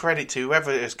 and then credit to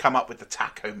whoever has come up with the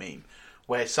taco meme,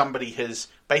 where somebody has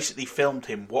basically filmed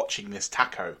him watching this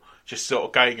taco, just sort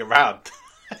of going around.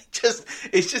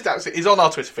 It's just absolutely. It's on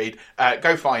our Twitter feed.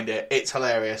 Go find it. It's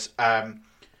hilarious.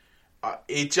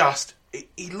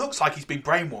 He looks like he's been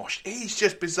brainwashed. He's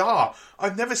just bizarre.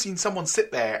 I've never seen someone sit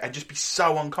there and just be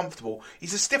so uncomfortable.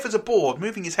 He's as stiff as a board,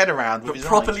 moving his head around with his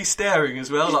properly eyes. Staring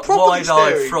as well, He's like properly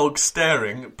wide-eyed staring. frog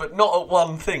staring, but not at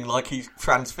one thing like he's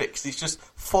transfixed. He's just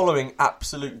following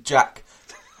absolute Jack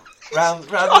round.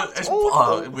 It's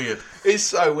weird. It's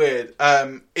so weird.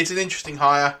 It's an interesting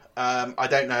hire. I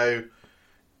don't know.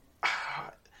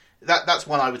 That's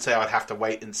one I would say I'd have to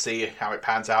wait and see how it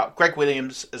pans out. Greg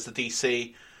Williams as the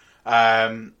DC.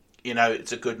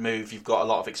 It's a good move. You've got a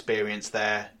lot of experience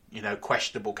there.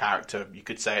 Questionable character, you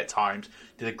could say at times.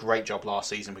 Did a great job last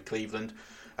season with Cleveland.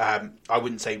 I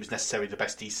wouldn't say he was necessarily the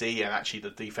best DC, and actually the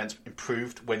defense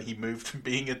improved when he moved from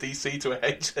being a DC to a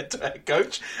head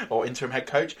coach or interim head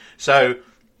coach. So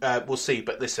we'll see.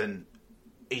 But listen,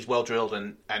 he's well drilled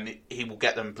and he will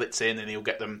get them blitzing and he'll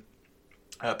get them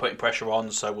putting pressure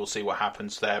on. So we'll see what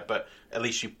happens there. But at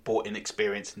least you brought in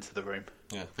experience into the room.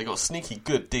 Yeah, they got a sneaky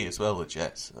good D as well, the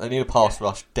Jets. They need a pass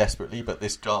rush desperately, but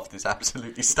this draft is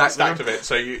absolutely stacked of it.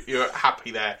 So you're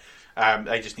happy there.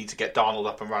 They just need to get Darnold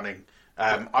up and running.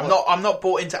 I'm not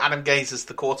bought into Adam Gase as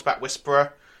the quarterback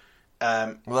whisperer.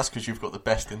 Well, that's because you've got the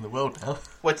best in the world now.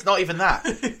 Well, it's not even that.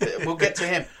 We'll get to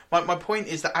him. My point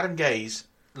is that Adam Gase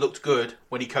looked good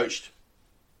when he coached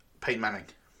Peyton Manning.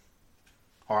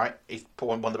 All right, he's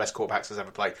one of the best quarterbacks that's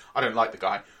ever played. I don't like the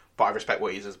guy, but I respect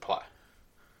what he is as a player.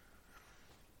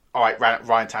 All right,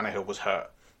 Ryan Tannehill was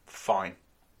hurt. Fine.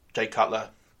 Jay Cutler,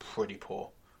 pretty poor.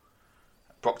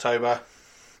 Brocktober,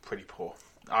 pretty poor.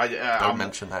 Don't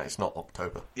mention that, it's not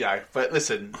October. Yeah, but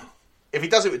listen, if he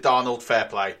does it with Darnold, fair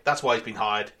play. That's why he's been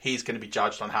hired. He's going to be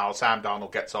judged on how Sam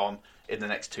Darnold gets on in the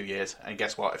next 2 years. And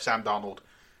guess what? If Sam Darnold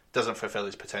doesn't fulfill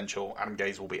his potential, Adam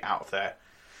Gase will be out of there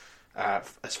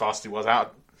as fast as he was out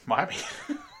of Miami.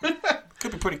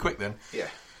 Could be pretty quick then. Yeah.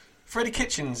 Freddie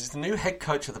Kitchens is the new head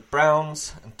coach of the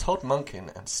Browns, and Todd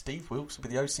Monken and Steve Wilkes will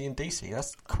be the OC in DC.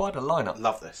 That's quite a lineup.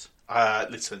 Love this.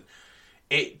 Listen,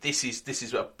 this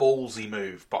is a ballsy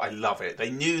move, but I love it. They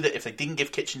knew that if they didn't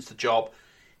give Kitchens the job,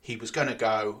 he was going to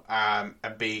go and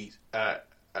be a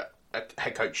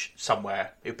head coach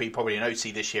somewhere. It would be probably an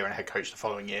OC this year and a head coach the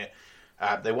following year.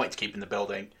 They wanted to keep him in the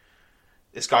building.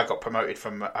 This guy got promoted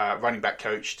from running back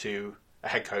coach to a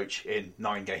head coach in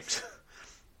 9 games.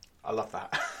 I love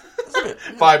that.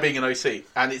 By being an OC.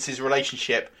 And it's his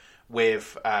relationship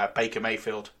with Baker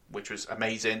Mayfield, which was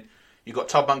amazing. You got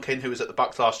Todd Monken, who was at the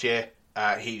Bucs last year.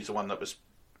 He's the one that was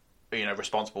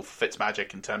responsible for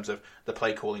Fitzmagic in terms of the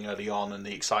play calling early on and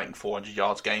the exciting 400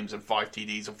 yards games and 5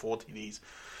 TDs and 4 TDs.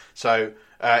 So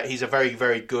he's a very,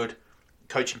 very good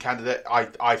coaching candidate.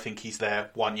 I think he's there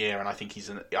 1 year, and I think he's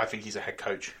a head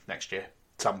coach next year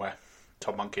somewhere.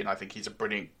 Todd Monken, I think he's a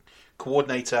brilliant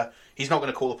coordinator. He's not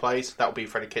going to call the plays. That will be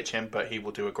Freddie Kitchen, but he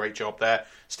will do a great job there.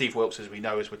 Steve Wilkes, as we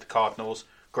know, is with the Cardinals.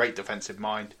 Great defensive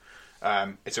mind.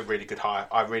 It's a really good hire.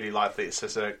 I really like this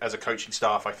as a coaching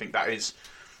staff. I think that is,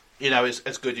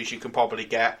 as good as you can probably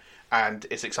get. And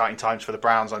it's exciting times for the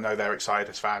Browns. I know they're excited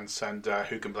as fans, and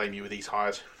who can blame you with these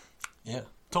hires? Yeah.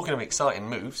 Talking of exciting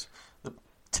moves, the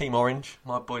Team Orange,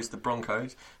 my boys the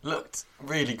Broncos, looked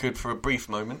really good for a brief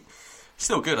moment.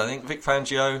 Still good, I think. Vic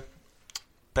Fangio,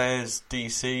 Bears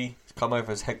DC, come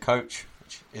over as head coach,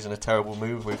 which isn't a terrible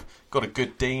move. We've got a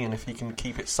good D, and if he can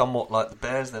keep it somewhat like the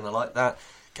Bears, then I like that.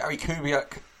 Gary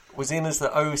Kubiak was in as the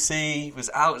OC,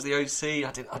 was out as the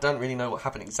OC. I don't really know what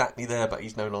happened exactly there, but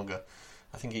he's no longer.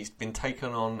 I think he's been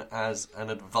taken on as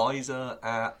an advisor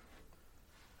at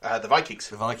the Vikings.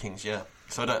 The Vikings, yeah.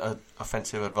 So an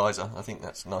offensive advisor. I think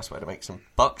that's a nice way to make some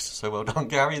bucks. So well done,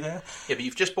 Gary, there. Yeah, but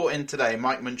you've just brought in today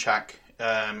Mike Munchak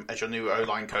as your new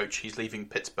O-line coach. He's leaving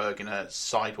Pittsburgh in a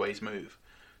sideways move.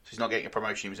 So he's not getting a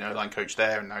promotion. He was an O-line coach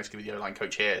there, and now he's going to be the O-line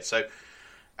coach here. So,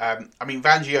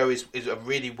 Fangio is a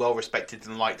really well-respected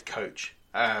and liked coach.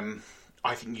 I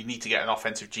think you need to get an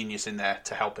offensive genius in there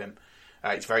to help him.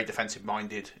 He's very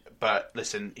defensive-minded, but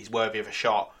listen, he's worthy of a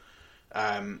shot.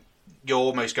 You're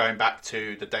almost going back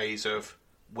to the days of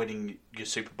winning your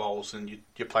Super Bowls and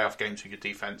your playoff games with your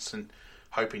defense and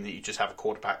hoping that you just have a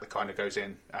quarterback that kind of goes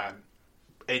in.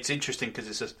 It's interesting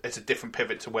because it's a different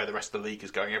pivot to where the rest of the league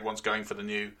is going. Everyone's going for the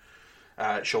new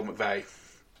Sean McVay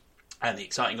and the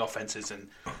exciting offenses, and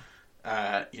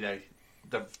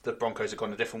the Broncos have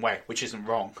gone a different way, which isn't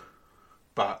wrong,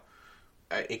 but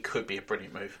it could be a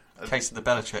brilliant move. Case of the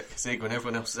Belichick zig when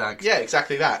everyone else zags. Yeah,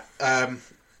 exactly that.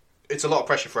 It's a lot of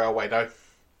pressure for Elway, though.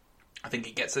 I think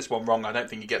he gets this one wrong. I don't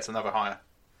think he gets another hire.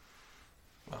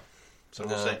 So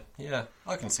we'll see. Yeah,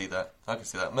 I can see that.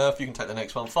 Murph, you can take the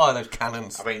next one. Fire those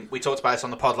cannons. I mean, we talked about this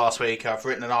on the pod last week. I've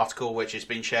written an article which has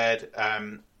been shared.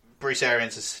 Bruce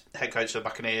Arians is head coach of the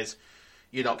Buccaneers.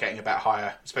 You're not getting a better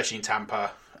hire, especially in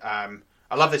Tampa.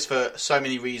 I love this for so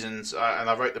many reasons, and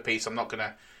I wrote the piece. I'm not going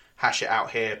to hash it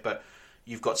out here, but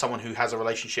you've got someone who has a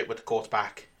relationship with the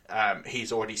quarterback.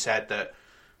 He's already said that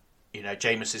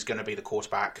Jameis is going to be the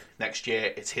quarterback next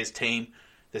year. It's his team.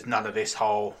 There's none of this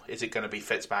whole, is it going to be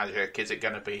Fitzmagic? Is it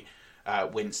going to be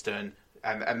Winston?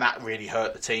 And that really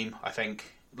hurt the team, I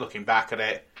think, looking back at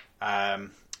it.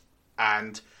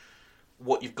 And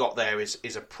what you've got there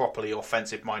is a properly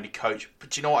offensive-minded coach.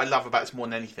 But you know what I love about this more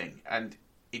than anything? And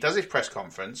he does his press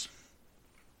conference.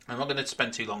 I'm not going to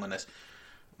spend too long on this.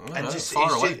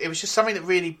 It was just something that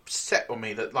really set on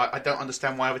me that I don't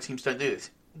understand why other teams don't do this.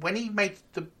 When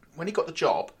he got the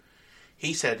job,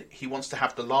 he said he wants to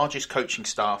have the largest coaching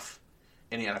staff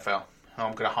in the NFL.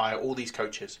 I'm going to hire all these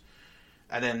coaches.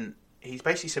 And then he's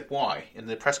basically said why in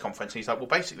the press conference. He's like, well,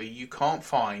 basically, you can't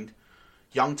find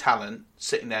young talent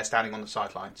sitting there standing on the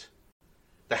sidelines.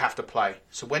 They have to play.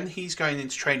 So when he's going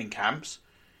into training camps,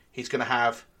 he's going to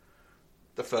have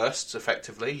the firsts,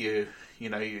 effectively,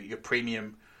 your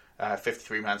premium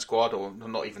 53-man squad, or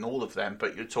not even all of them,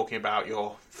 but you're talking about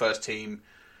your first team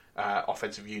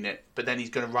offensive unit. But then he's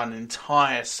going to run an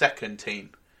entire second team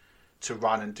to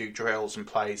run and do drills and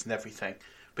plays and everything,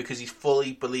 because he's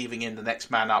fully believing in the next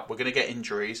man up. We're going to get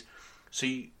injuries. So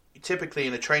you typically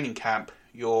in a training camp,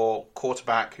 your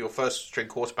quarterback, your first string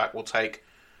quarterback will take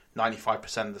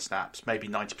 95% of the snaps, maybe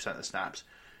 90% of the snaps.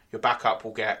 Your backup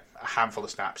will get a handful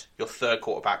of snaps. Your third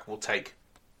quarterback will take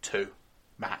 2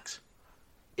 max,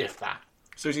 if that.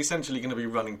 So he's essentially going to be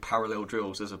running parallel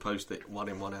drills as opposed to one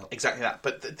in, one out. Exactly that.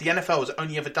 But the NFL has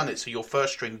only ever done it so your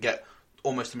first string get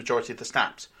almost the majority of the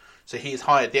snaps. So he has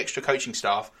hired the extra coaching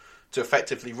staff to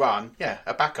effectively run,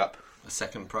 a backup. A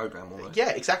second program almost. Yeah,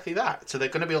 exactly that. So they're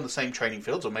going to be on the same training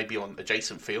fields, or maybe on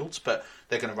adjacent fields, but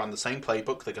they're going to run the same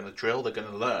playbook, they're going to drill, they're going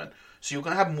to learn. So you're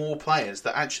going to have more players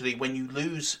that actually, when you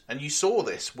lose, and you saw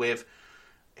this with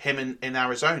him in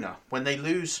Arizona, when they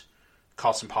lose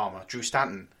Carson Palmer, Drew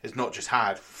Stanton has not just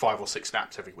had 5 or 6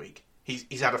 snaps every week.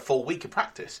 He's had a full week of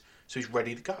practice, so he's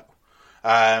ready to go.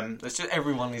 It's just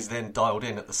everyone is then dialed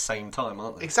in at the same time,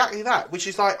 aren't they? Exactly that, which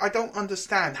is like, I don't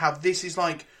understand how this is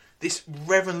like this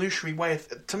revolutionary way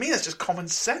of... To me, that's just common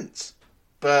sense.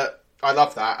 But I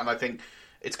love that, and I think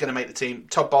it's going to make the team...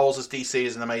 Todd Bowles as DC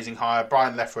is an amazing hire.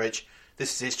 Brian Leftwich,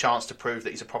 this is his chance to prove that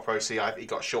he's a proper OC. He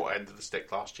got a short end of the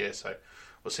stick last year, so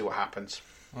we'll see what happens.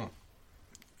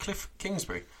 Cliff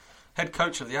Kingsbury, head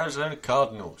coach of the Arizona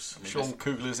Cardinals. Sean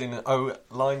Kugler's in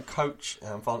O-line coach.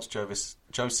 Vance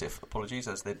Joseph,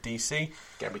 as their DC.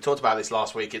 Again, we talked about this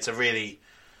last week. It's a really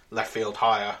left field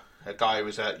hire. A guy who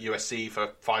was at USC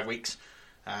for 5 weeks,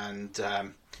 and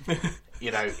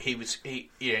he was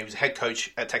a head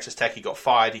coach at Texas Tech. He got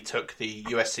fired. He took the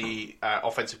USC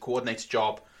offensive coordinator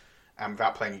job, and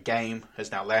without playing a game,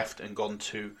 has now left and gone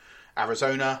to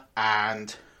Arizona.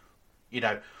 And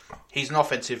he's an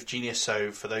offensive genius. So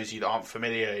for those of you that aren't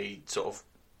familiar, he sort of,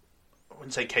 I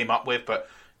wouldn't say came up with, but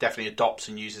definitely adopts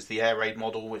and uses the air raid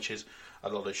model, which is a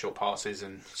lot of short passes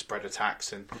and spread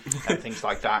attacks and things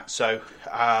like that. So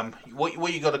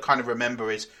what you got to kind of remember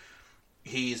is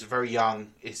he's very young.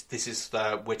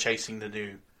 We're chasing the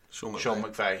new Sean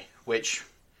McVay, which,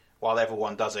 while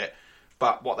everyone does it,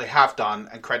 but what they have done,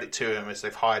 and credit to him, is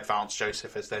they've hired Vance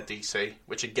Joseph as their DC,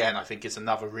 which again I think is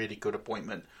another really good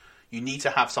appointment. You need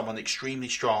to have someone extremely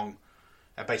strong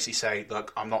and basically say,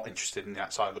 look, I'm not interested in the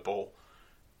outside of the ball.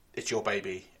 It's your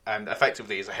baby. And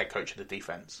effectively is a head coach of the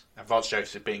defence. And Vance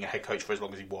Joseph being a head coach for as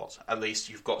long as he was. At least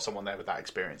you've got someone there with that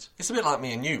experience. It's a bit like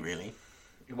me and you, really.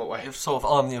 In what way? If sort of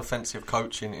I'm the offensive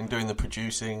coach in doing the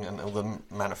producing and all the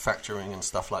manufacturing and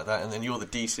stuff like that, and then you're the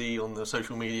DC on the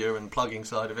social media and plugging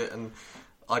side of it, and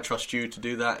I trust you to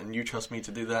do that, and you trust me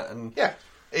to do that. And yeah,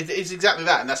 it's exactly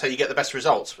that, and that's how you get the best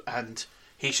results. And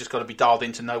he's just got to be dialed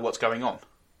in to know what's going on.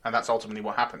 And that's ultimately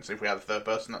what happens. If we had a third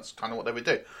person, that's kind of what they would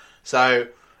do. So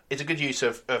it's a good use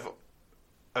of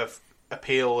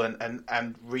appeal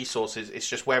and resources. It's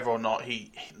just whether or not he's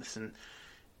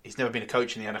never been a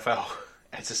coach in the NFL.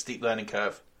 It's a steep learning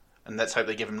curve, and let's hope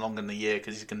they give him longer than a year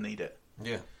because he's going to need it.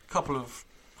 Yeah, a couple of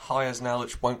hires now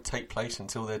which won't take place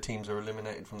until their teams are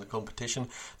eliminated from the competition.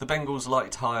 The Bengals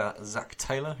like to hire Zach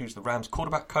Taylor, who's the Rams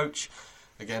quarterback coach.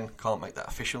 Again, can't make that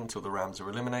official until the Rams are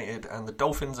eliminated. And the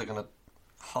Dolphins are going to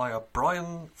hire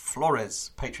Brian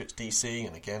Flores, Patriots DC,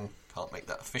 and again, can't make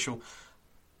that official.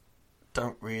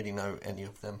 Don't really know any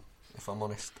of them, if I'm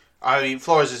honest. I mean,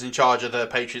 Flores is in charge of the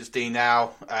Patriots D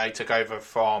now. He took over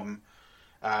from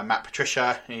Matt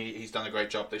Patricia. He's done a great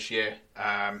job this year,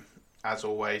 as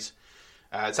always.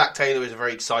 Zach Taylor is a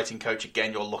very exciting coach.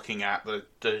 Again, you're looking at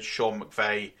the Sean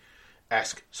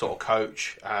McVay-esque sort of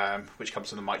coach, which comes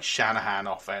from the Mike Shanahan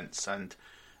offense. And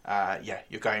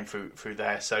you're going through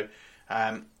there. So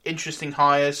interesting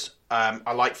hires.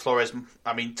 I like Flores.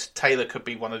 I mean, Taylor could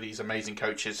be one of these amazing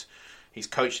coaches. He's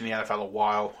coached in the NFL a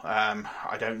while.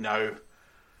 I don't know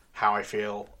how I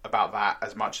feel about that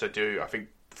as much as I do. I think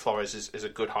Flores is a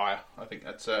good hire. I think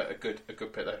that's a good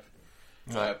bit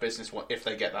of business if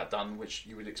they get that done, which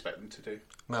you would expect them to do.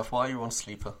 Mouth, why are you on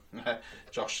Sleeper?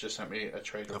 Josh just sent me a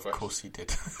trade request. Of course he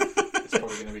did. It's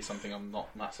probably going to be something I'm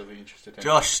not massively interested in.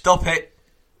 Josh, stop it.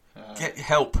 Get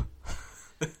help.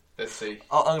 Let's see.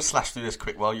 I'll slash through this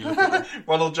quick while you look at it.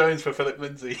 Ronald Jones for Philip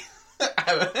Lindsay.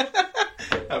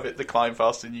 Have it decline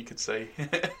faster than you could see.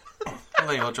 Well,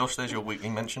 there you are, Josh. There's your weekly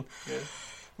mention. Yeah.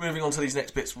 Moving on to these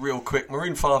next bits real quick.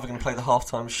 Maroon 5 are going to play the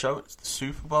halftime show at the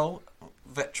Super Bowl.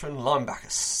 Veteran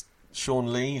linebacker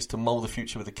Sean Lee is to mould the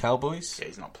future with the Cowboys. Yeah,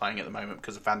 he's not playing at the moment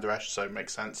because of Van Der Esch, so it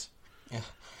makes sense. Yeah.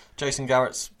 Jason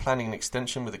Garrett's planning an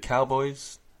extension with the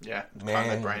Cowboys. Yeah,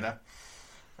 kind of no-brainer.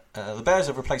 The Bears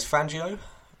have replaced Fangio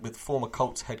with former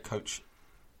Colts head coach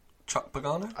Chuck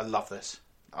Pagano. I love this.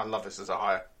 I love this as a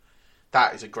hire.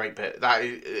 That is a great bit. That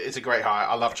is a great hire.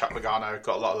 I love Chuck Pagano.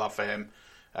 Got a lot of love for him.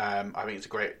 I think it's a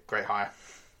great hire.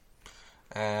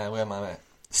 Where am I at?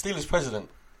 Steelers president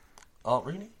Art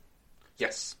Rooney?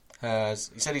 Yes. He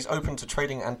said he's open to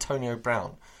trading Antonio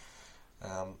Brown.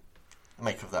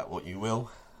 Make of that what you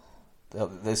will.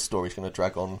 This story's going to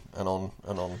drag on and on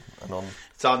and on and on.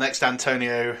 It's our next our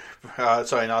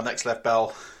next Lev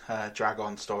Bell drag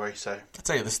on story. So I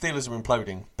tell you, the Steelers are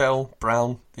imploding. Bell,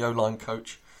 Brown, the O-line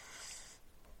coach.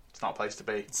 It's not a place to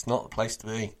be. It's not a place to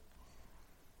be.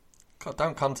 God,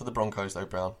 don't come to the Broncos though,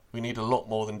 Brown. We need a lot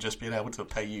more than just being able to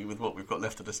pay you with what we've got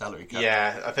left of the salary cap.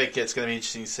 Yeah, I think it's going to be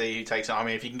interesting to see who takes it. I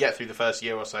mean, if you can get through the first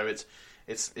year or so,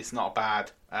 it's not a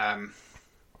bad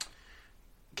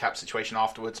cap situation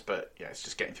afterwards. But yeah, it's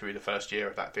just getting through the first year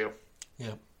of that deal.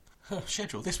 Yeah.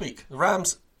 Schedule this week. The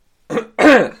Rams.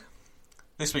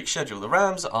 This week's schedule. The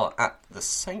Rams are at the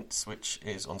Saints, which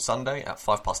is on Sunday at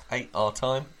 8:05 our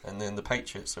time, and then the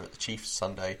Patriots are at the Chiefs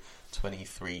Sunday,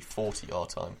 23:40 our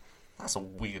time. That's a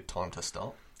weird time to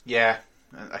start. Yeah,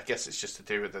 I guess it's just to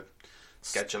do with the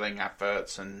scheduling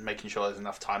adverts and making sure there's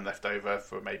enough time left over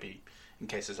for maybe in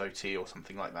case there's OT or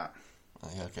something like that.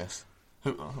 Yeah, I guess.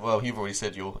 Well, you've already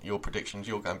said your predictions.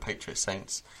 You're going Patriots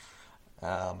Saints.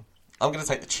 I'm going to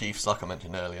take the Chiefs, like I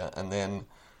mentioned earlier, and then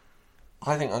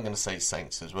I think I'm going to say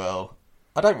Saints as well.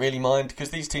 I don't really mind because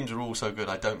these teams are all so good.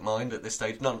 I don't mind at this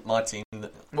stage. Not my team.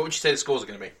 What would you say the scores are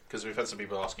going to be? Because we've had some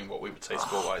people asking what we would say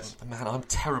score-wise. Man, I'm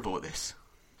terrible at this.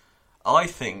 I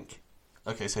think.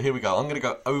 Okay, so here we go. I'm going to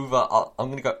go over. I'm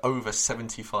going to go over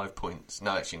 75 points.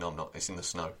 No, actually, no, I'm not. It's in the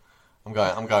snow. I'm going.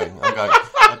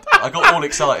 I got all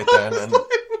excited then. And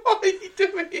what are you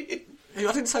doing?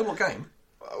 I didn't say what game.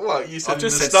 Well, you said I've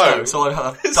just in the said snow. So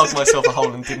I dug myself a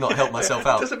hole and did not help myself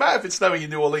out. It doesn't matter if it's snowing in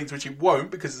New Orleans, which it won't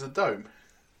because it's a dome.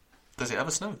 Does it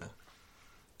ever snow there?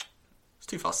 It's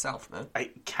too far south, no?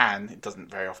 It can. It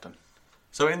doesn't very often.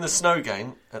 So in the snow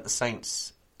game at the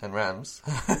Saints and Rams...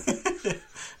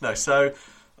 no, so...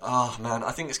 Oh, man,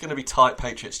 I think it's going to be tight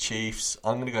Patriots-Chiefs.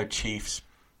 I'm going to go Chiefs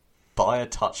by a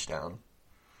touchdown.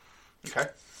 Okay.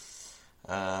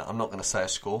 I'm not going to say a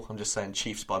score. I'm just saying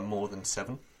Chiefs by more than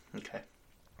 7. Okay.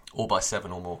 Or by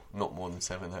 7 or more. Not more than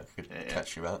 7. That could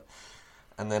catch you out.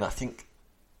 And then I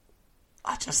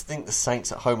just think the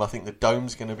Saints at home, I think the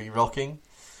Dome's going to be rocking.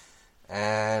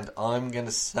 And I'm going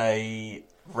to say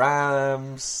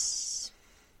Rams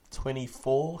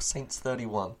 24, Saints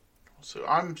 31. So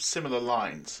I'm similar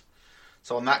lines.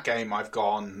 So on that game, I've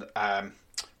gone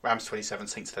Rams 27,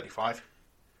 Saints 35.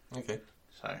 Okay.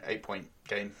 So 8-point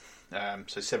game.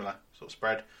 So similar sort of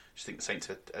spread. I just think the Saints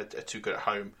are too good at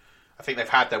home. I think they've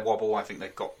had their wobble. I think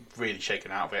they've got really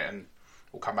shaken out of it and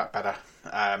will come back better.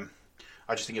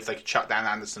 I just think if they could shut down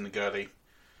Anderson and Gurley,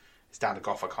 it's down to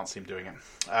Goff. I can't see him doing it.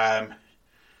 I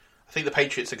think the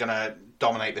Patriots are going to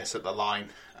dominate this at the line,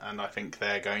 and I think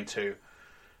they're going to...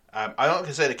 I'm not going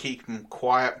to say to keep them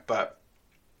quiet, but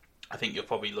I think you're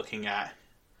probably looking at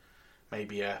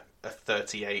maybe a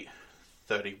 38,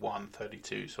 31,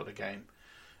 32 sort of game.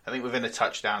 I think within a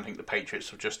touchdown, I think the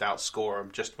Patriots will just outscore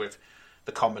them just with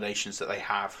the combinations that they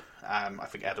have. I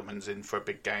think Edelman's in for a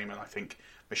big game, and I think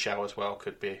Michelle as well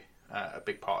could be a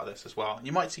big part of this as well.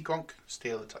 You might see Gronk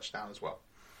steal a touchdown as well.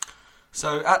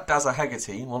 So, at Dazza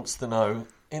Haggerty wants to know,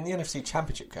 in the NFC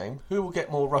Championship game, who will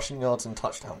get more rushing yards and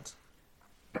touchdowns?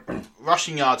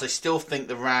 Rushing yards, I still think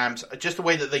the Rams, just the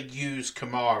way that they use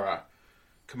Kamara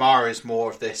is more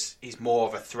of this, he's more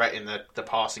of a threat in the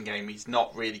passing game. He's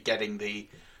not really getting the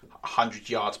 100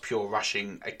 yards pure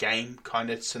rushing a game kind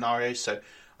of scenarios. So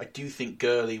I do think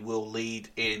Gurley will lead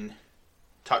in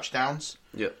touchdowns.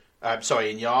 Yeah.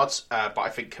 In yards. But I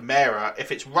think Kamara,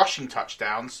 if it's rushing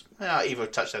touchdowns, either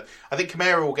touchdown. I think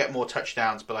Kamara will get more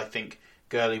touchdowns, but I think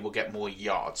Gurley will get more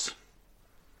yards.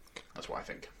 That's what I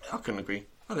think. I couldn't agree.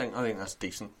 I think that's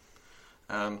decent.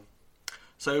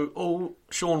 So all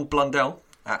Sean Blundell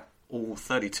at all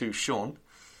 32 Sean.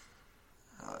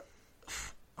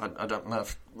 I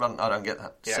don't get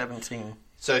that. Yeah. 17.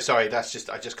 So sorry, I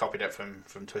just copied it from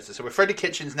Twitter. So with Freddie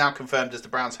Kitchens now confirmed as the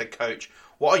Browns head coach,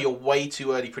 what are your way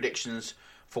too early predictions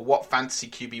for what fantasy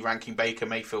QB ranking Baker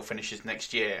Mayfield finishes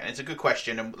next year? And it's a good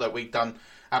question, and look, we've done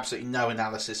absolutely no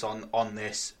analysis on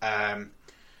this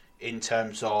in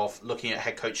terms of looking at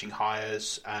head coaching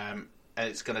hires, and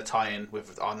it's going to tie in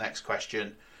with our next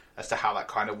question as to how that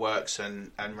kind of works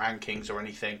and rankings or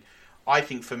anything. I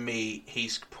think for me,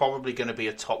 he's probably going to be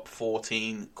a top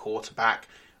 14 quarterback.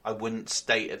 I wouldn't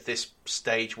state at this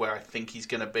stage where I think he's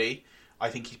going to be. I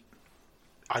think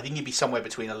he'd be somewhere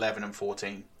between 11 and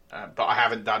 14. But I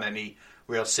haven't done any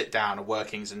real sit down or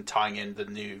workings and tying in the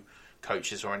new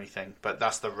coaches or anything. But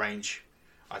that's the range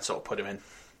I'd sort of put him in.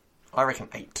 I reckon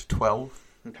 8 to 12.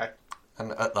 Okay.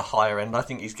 And at the higher end, I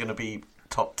think he's going to be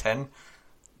top 10.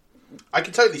 I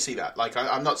can totally see that. Like,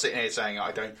 I'm not sitting here saying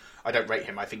I don't rate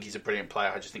him. I think he's a brilliant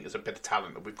player. I just think there's a bit of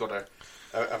talent that we've got to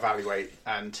evaluate.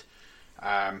 And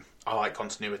I like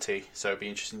continuity, so it'd be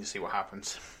interesting to see what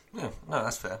happens. Yeah, no,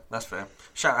 that's fair. That's fair.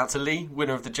 Shout out to Lee,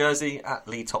 winner of the jersey, at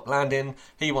Lee Top Landing.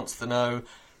 He wants to know,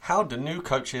 how do new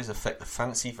coaches affect the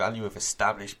fantasy value of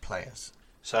established players?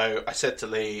 So I said to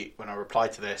Lee when I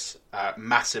replied to this,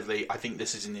 massively, I think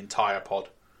this is an entire pod.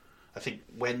 I think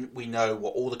when we know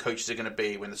what all the coaches are going to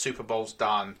be, when the Super Bowl's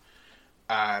done,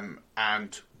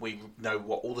 and we know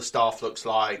what all the staff looks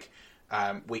like,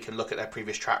 we can look at their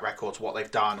previous track records, what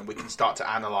they've done, and we can start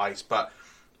to analyse. But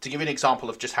to give you an example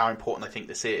of just how important I think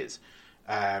this is,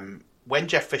 when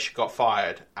Jeff Fisher got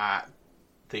fired at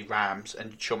the Rams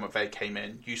and Sean McVay came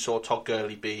in, you saw Todd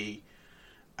Gurley be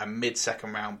a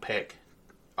mid-second round pick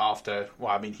after,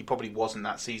 well, I mean, he probably wasn't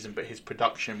that season, but his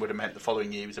production would have meant the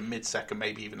following year he was a mid-second,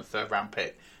 maybe even a third-round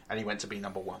pick, and he went to be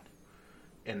number one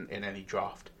in any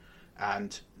draft.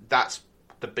 And that's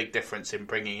the big difference in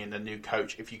bringing in a new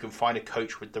coach. If you can find a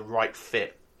coach with the right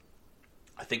fit,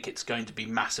 I think it's going to be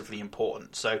massively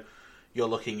important. So you're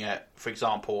looking at, for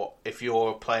example, if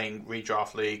you're playing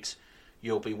redraft leagues,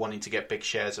 you'll be wanting to get big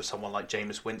shares of someone like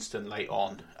Jameis Winston late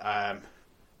on,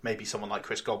 maybe someone like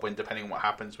Chris Godwin, depending on what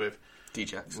happens with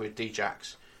Djax. With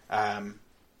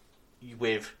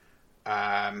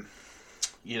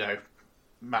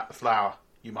Matt LaFleur,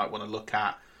 you might want to look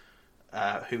at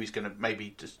who he's going to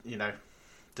maybe just,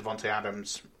 Devontae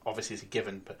Adams obviously is a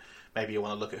given, but maybe you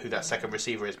want to look at who that second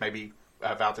receiver is. Maybe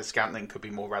Valdez Scantling could be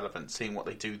more relevant, seeing what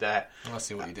they do there. I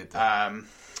see what you did there.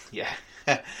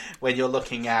 When you're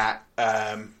looking at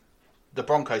the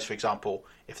Broncos, for example,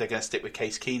 if they're going to stick with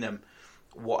Case Keenum,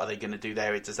 what are they going to do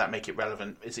there? Does that make it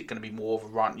relevant? Is it going to be more of a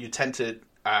run? You tend to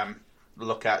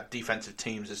look at defensive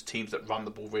teams as teams that run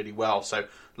the ball really well. So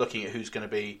looking at who's going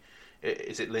to be,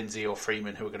 is it Lindsay or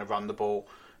Freeman who are going to run the ball?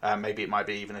 Maybe it might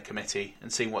be even a committee,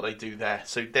 and seeing what they do there.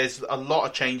 So there's a lot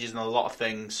of changes and a lot of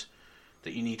things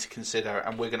that you need to consider,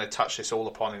 and we're going to touch this all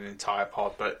upon an entire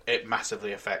pod, but it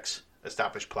massively affects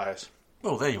established players.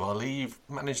 Well, there you are, Lee. You've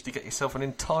managed to get yourself an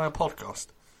entire podcast.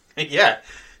 Yeah.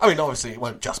 I mean, obviously, it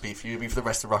won't just be for you, it'll be for the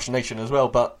rest of Russian Nation as well,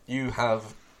 but you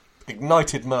have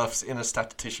ignited Murph's inner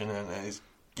statistician, and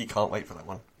he can't wait for that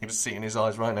one. You can see it in his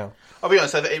eyes right now. I'll be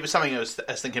honest, it was something I was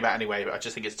thinking about anyway, but I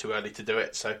just think it's too early to do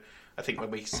it, so I think when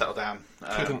we settle down...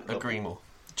 Couldn't agree more.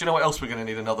 Do you know what else we're going to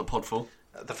need another pod for?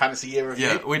 The fantasy year review?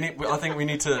 Yeah, I think we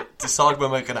need to decide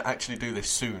when we're going to actually do this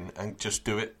soon and just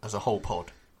do it as a whole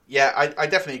pod. Yeah, I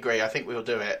definitely agree. I think we'll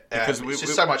do it. Because there's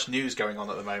just so much news going on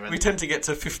at the moment. We tend to get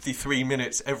to 53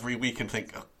 minutes every week and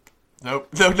think, no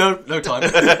time.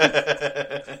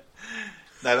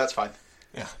 No, that's fine.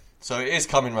 Yeah. So it is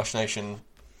coming, Rush Nation,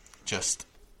 just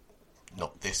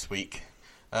not this week.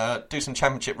 Do some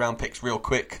championship round picks real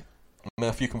quick.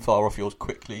 Murph, you can fire off yours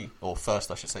quickly, or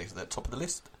first, I should say, to the top of the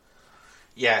list.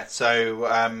 Yeah,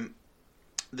 so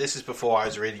this is before I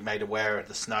was really made aware of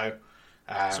the snow.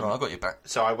 So I got your back.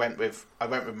 So I went with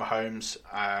Mahomes.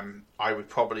 I would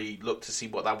probably look to see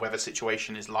what that weather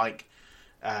situation is like.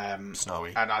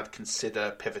 Snowy. And I'd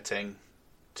consider pivoting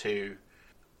to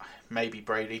maybe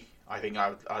Brady. I think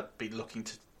I'd be looking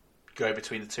to go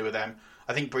between the two of them.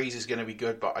 I think Breeze is going to be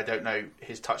good, but I don't know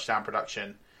his touchdown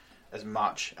production as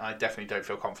much. And I definitely don't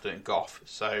feel confident in Goff.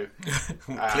 So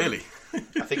clearly,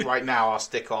 I think right now I'll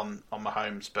stick on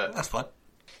Mahomes. But that's fine.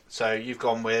 So you've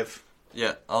gone with...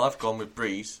 Yeah, I've gone with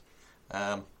Breeze.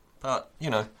 But,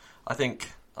 I think...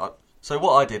 so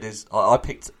what I did is I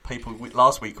picked people...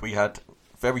 Last week we had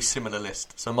a very similar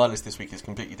list. So my list this week is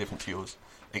completely different to yours,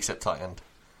 except tight end.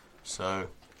 So...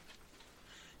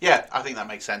 Yeah, I think that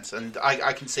makes sense. And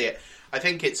I can see it. I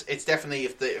think it's definitely...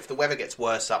 If the weather gets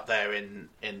worse up there in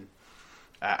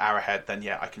Arrowhead, then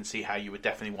yeah, I can see how you would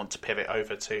definitely want to pivot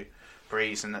over to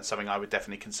Breeze, and that's something I would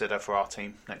definitely consider for our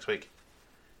team next week.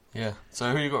 Yeah.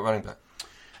 So who you got running back?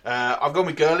 I've gone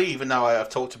with Gurley, even though I've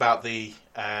talked about the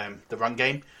run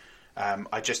game.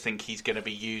 I just think he's going to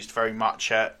be used very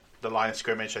much at the line of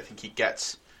scrimmage. I think he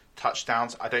gets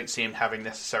touchdowns. I don't see him having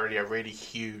necessarily a really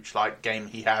huge game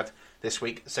he had this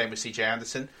week. Same with CJ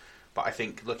Anderson. But I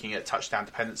think looking at touchdown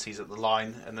dependencies at the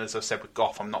line, and as I said with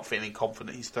Goff, I'm not feeling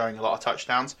confident he's throwing a lot of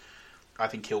touchdowns. I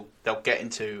think they'll get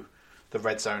into the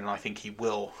red zone, and I think he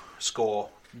will score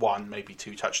 1, maybe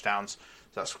 2 touchdowns.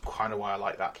 That's kind of why I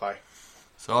like that play.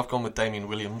 So I've gone with Damien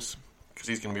Williams because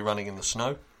he's going to be running in the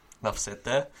snow. Enough said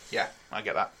there. Yeah, I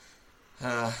get that.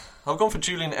 I've gone for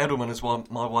Julian Edelman as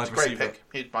my wide receiver. Great pick.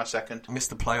 He's my second. Missed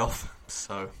the playoff,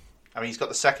 so... I mean, he's got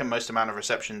the second most amount of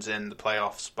receptions in the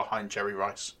playoffs behind Jerry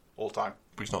Rice all time.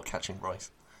 But he's not catching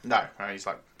Rice. No, he's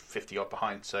like 50-odd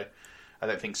behind, so I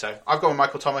don't think so. I've gone with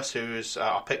Michael Thomas, who was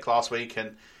our pick last week,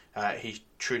 and he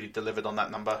truly delivered on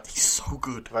that number. He's so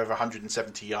good. Of over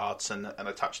 170 yards and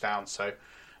a touchdown. So,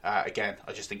 again,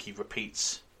 I just think he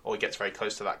repeats, or he gets very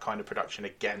close to that kind of production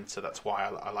again, so that's why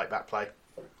I like that play.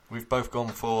 We've both gone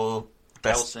for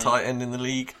best Kelce. tight end in the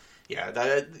league. Yeah,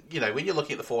 when you're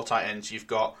looking at the 4 tight ends, you've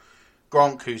got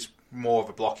Gronk, who's more of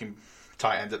a blocking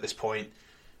tight end at this point.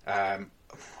 I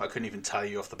couldn't even tell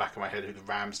you off the back of my head who the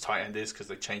Rams tight end is because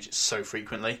they change it so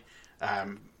frequently.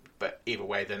 But either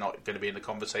way, they're not going to be in the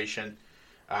conversation.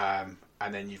 And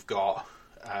then you've got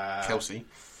Kelce.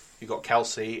 You've got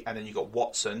Kelce, and then you've got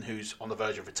Watson, who's on the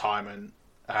verge of retirement.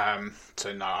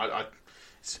 So no,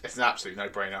 it's an absolute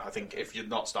no-brainer. I think if you're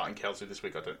not starting Kelce this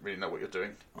week, I don't really know what you're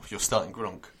doing. If you're starting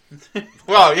Gronk.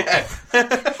 Well, yeah.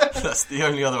 That's the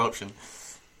only other option.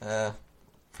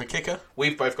 For kicker?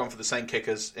 We've both gone for the same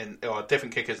kickers, or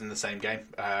different kickers in the same game.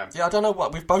 Yeah, I don't know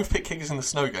what. We've both picked kickers in the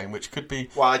snow game, which could be...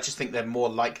 Well, I just think they're more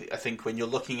likely. I think when you're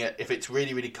looking at, if it's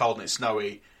really, really cold and it's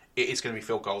snowy, it is going to be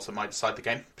field goals that might decide the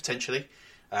game, potentially.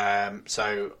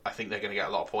 So I think they're going to get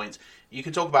a lot of points. You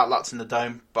can talk about Lutz in the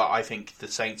Dome, but I think the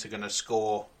Saints are going to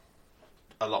score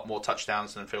a lot more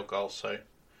touchdowns than field goals. So,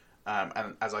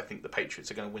 and as I think the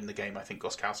Patriots are going to win the game, I think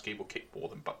Gostkowski will kick more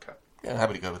than Butker. Yeah,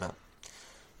 happy to go with that.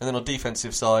 And then on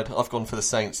defensive side, I've gone for the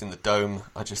Saints in the Dome.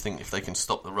 I just think if they can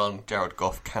stop the run, Jared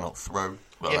Goff cannot throw.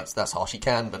 Well, yeah. that's harsh. He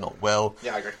can, but not well.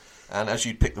 Yeah, I agree. And as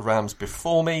you'd pick the Rams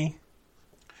before me...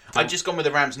 I've just gone with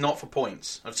the Rams not for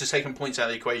points. I've just taken points out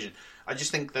of the equation. I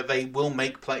just think that they will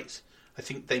make plays. I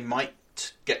think they might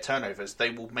get turnovers.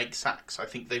 They will make sacks. I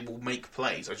think they will make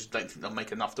plays. I just don't think they'll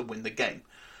make enough to win the game.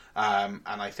 And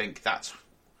I think that's...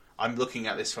 I'm looking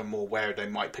at this from more where they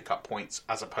might pick up points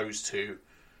as opposed to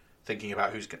thinking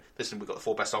about who's going... Listen, we've got the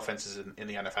 4 best offenses in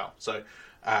the NFL. So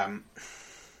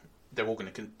they're all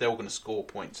going to score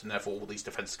points, and therefore all these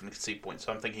defenses are going to concede points.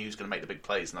 So I'm thinking who's going to make the big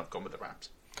plays, and I've gone with the Rams.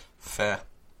 Fair.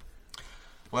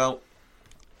 Well,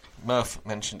 Murph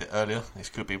mentioned it earlier. This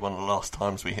could be one of the last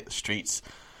times we hit the streets.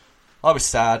 I was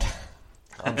sad.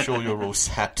 I'm sure you're all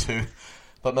sad too.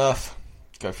 But Murph,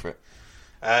 go for it.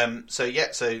 So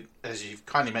as you've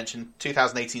kindly mentioned,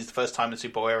 2018 is the first time in the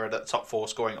Super Bowl era that the top 4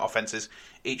 scoring offenses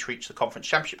each reached the conference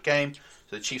championship game.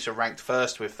 So the Chiefs are ranked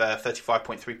first with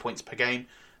 35.3 points per game.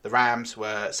 The Rams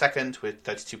were second with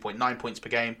 32.9 points per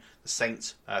game. The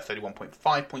Saints,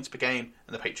 31.5 points per game.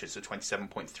 And the Patriots are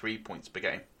 27.3 points per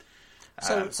game.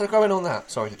 So going on that,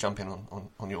 sorry to jump in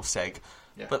on your seg,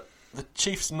 yeah. But the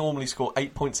Chiefs normally score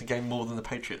 8 points a game more than the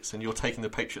Patriots, and you're taking the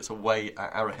Patriots away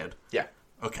at Arrowhead. Yeah.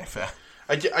 Okay, fair.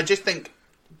 I just think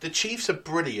the Chiefs are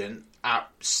brilliant at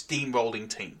steamrolling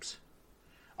teams.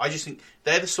 I just think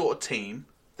they're the sort of team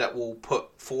that will put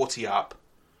 40 up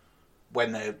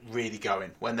when they're really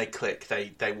going. When they click,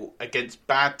 they will, against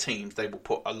bad teams, they will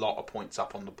put a lot of points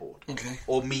up on the board. Okay.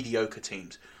 Or mediocre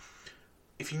teams.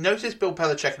 If you notice Bill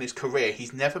Belichick in his career,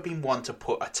 he's never been one to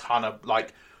put a ton of,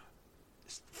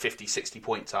 50, 60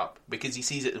 points up, because he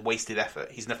sees it as wasted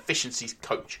effort. He's an efficiency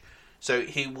coach. So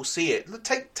he will see it.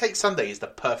 Take Sunday as the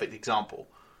perfect example.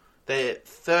 They're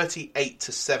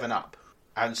 38-7 up.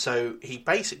 And so he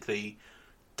basically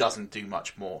doesn't do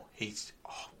much more. He's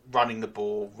running the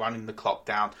ball, running the clock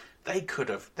down. They could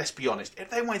have, let's be honest,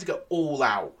 if they wanted to go all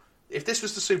out, if this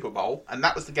was the Super Bowl and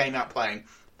that was the game out playing,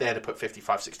 they'd have put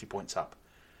 55, 60 points up.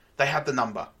 They had the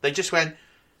number. They just went,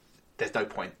 there's no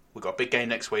point. We've got a big game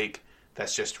next week.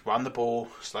 Let's just run the ball,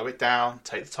 slow it down,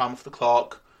 take the time off the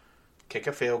clock, kick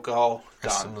a field goal,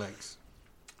 done. Some legs.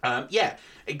 Yeah,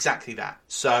 exactly that.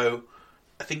 So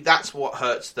I think that's what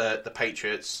hurts the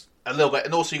Patriots a little bit.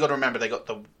 And also you've got to remember they got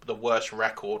the worst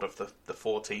record of the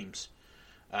 4 teams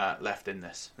left in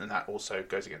this. And that also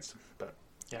goes against them. But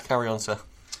yeah. Carry on, sir.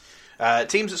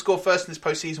 Teams that scored first in this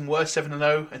postseason were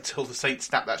 7-0 until the Saints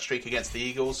snapped that streak against the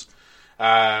Eagles,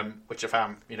 which I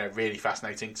found really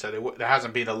fascinating. So there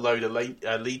hasn't been a load of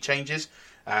lead changes.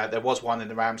 There was one in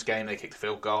the Rams game. They kicked the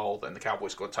field goal, then the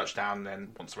Cowboys scored a touchdown, and then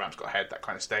once the Rams got ahead, that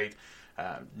kind of stayed.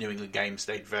 New England game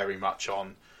stayed very much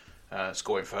on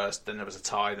scoring first. Then there was a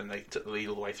tie, then they took the lead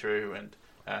all the way through, and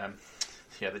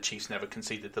the Chiefs never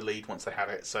conceded the lead once they had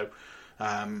it. So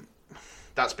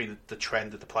that's been the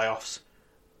trend of the playoffs.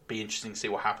 Be interesting to see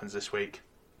what happens this week.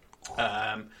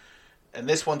 And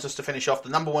this one, just to finish off, the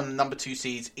number 1 and number 2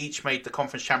 seeds each made the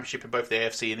conference championship in both the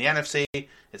AFC and the NFC.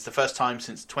 It's the first time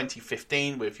since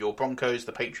 2015 with your Broncos,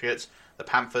 the Patriots, the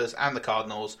Panthers, and the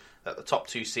Cardinals that the top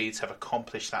 2 seeds have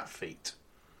accomplished that feat.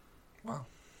 Wow.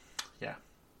 Yeah.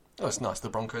 Oh, it's nice the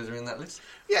Broncos are in that list.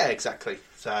 Yeah, exactly.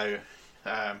 So,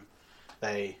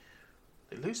 they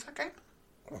lose that game?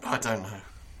 I don't know.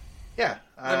 Yeah.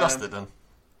 They must have done.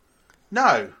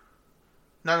 No.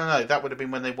 That would have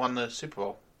been when they won the Super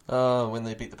Bowl. Oh, when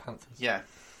they beat the Panthers. Yeah.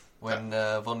 When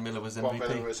Von Miller was MVP. Von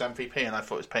Miller was MVP, and I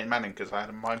thought it was Peyton Manning because I had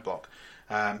a mind block.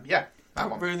 Yeah, that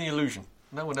one. Ruin the illusion.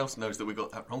 No one else knows that we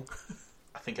got that wrong.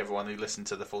 I think everyone who listened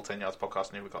to the Full 10 Yards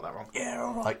podcast knew we got that wrong. Yeah,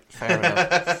 all right. Fair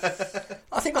enough.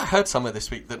 I think I heard somewhere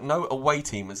this week that no away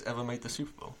team has ever made the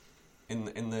Super Bowl. In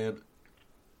the...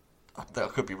 I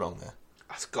could be wrong there.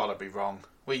 That's got to be wrong.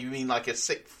 Well, you mean like a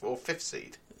 6th or 5th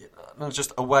seed? No,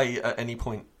 just away at any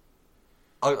point.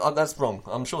 That's wrong.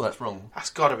 I'm sure that's wrong.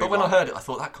 That's got to be wrong. But when I heard it, I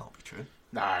thought, that can't be true.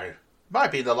 No.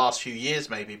 Might be in the last few years,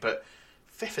 maybe, but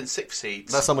 5th and 6th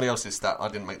seeds... That's somebody else's stat. I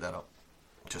didn't make that up.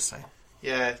 Just saying.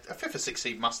 Yeah, a 5th or 6th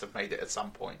seed must have made it at some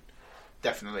point.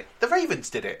 Definitely. The Ravens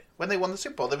did it. When they won the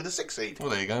Super Bowl, they were the 6th seed. Well,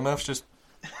 there you go. Murph's just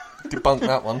debunked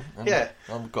that one. And yeah.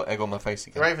 I've got egg on my face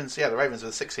again. The Ravens were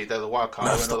the 6th seed. They're the wild card.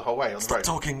 They went the whole way on the road. Stop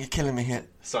talking. You're killing me here.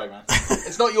 Sorry, man.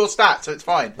 It's not your stat, so it's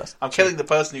fine. I'm killing the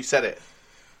person who said it.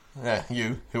 Yeah,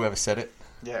 you, whoever said it.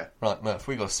 Yeah. Right, Murph,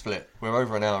 we got to split. We're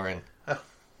over an hour in. How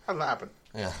did that happen?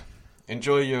 Yeah.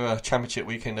 Enjoy your championship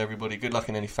weekend, everybody. Good luck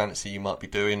in any fantasy you might be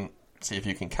doing. See if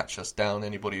you can catch us down.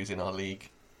 Anybody who's in our league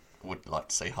would like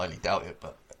to say highly doubt it,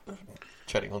 but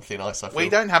treading on thin ice, I feel. We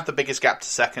don't have the biggest gap to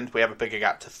second. We have a bigger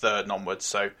gap to third and onwards.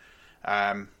 So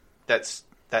let's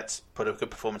put a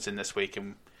good performance in this week,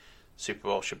 and Super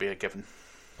Bowl should be a given.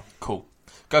 Cool.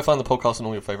 Go find the podcast on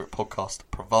all your favourite podcast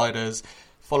providers.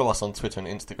 Follow us on Twitter and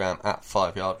Instagram at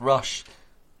 5 Yard Rush.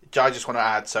 I just want to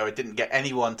add, so I didn't get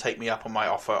anyone take me up on my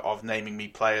offer of naming me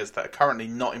players that are currently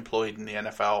not employed in the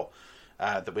NFL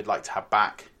that we'd like to have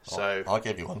back. So I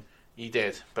gave you one. You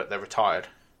did, but they're retired.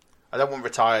 I don't want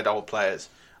retired old players.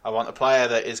 I want a player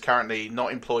that is currently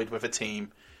not employed with a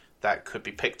team that could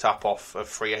be picked up off of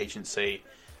free agency,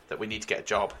 that we need to get a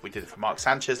job. We did it for Mark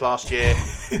Sanchez last year,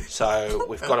 so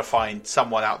we've got to find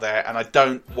someone out there. And I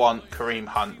don't want Kareem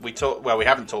Hunt. We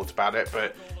haven't talked about it,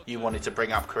 but you wanted to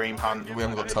bring up Kareem Hunt. We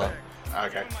haven't got time.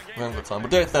 Okay. We haven't got time.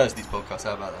 We'll do it Thursday's podcast.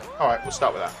 How about that? All right, we'll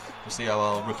start with that. We'll see how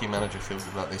our rookie manager feels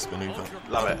about this manoeuvre.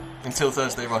 Love it. Until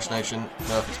Thursday, Rush Nation.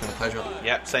 Murph, it's been a pleasure.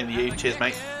 Yep, same to you. Cheers,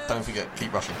 mate. Don't forget,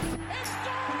 keep rushing.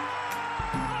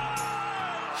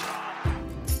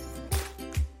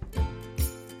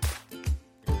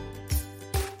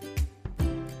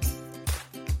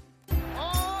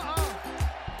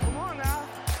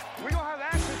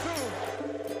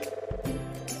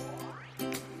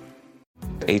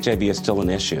 HIV is still an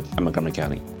issue in Montgomery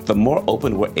County. The more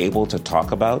open we're able to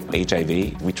talk about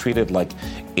HIV, we treat it like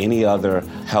any other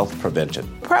health prevention.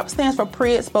 PrEP stands for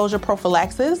pre-exposure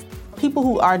prophylaxis. People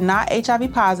who are not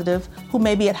HIV positive, who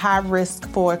may be at high risk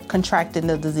for contracting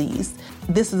the disease.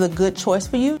 This is a good choice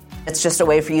for you. It's just a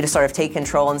way for you to sort of take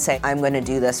control and say, I'm going to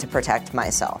do this to protect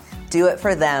myself. Do it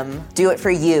for them. Do it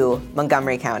for you,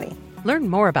 Montgomery County. Learn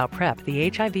more about PrEP, the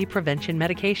HIV prevention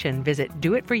medication. Visit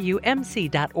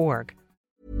doitforyoumc.org.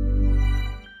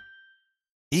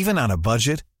 Even on a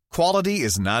budget, quality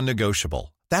is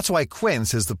non-negotiable. That's why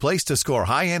Quince is the place to score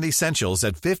high-end essentials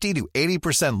at 50 to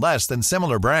 80% less than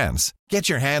similar brands. Get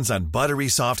your hands on buttery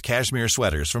soft cashmere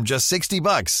sweaters from just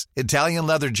 $60, Italian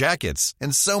leather jackets,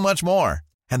 and so much more.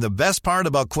 And the best part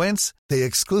about Quince, they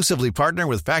exclusively partner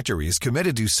with factories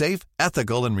committed to safe,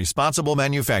 ethical, and responsible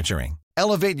manufacturing.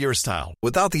 Elevate your style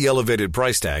without the elevated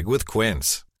price tag with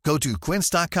Quince. Go to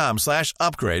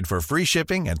quince.com/upgrade for free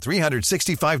shipping and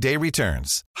 365-day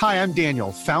returns. Hi, I'm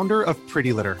Daniel, founder of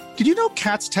Pretty Litter. Did you know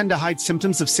cats tend to hide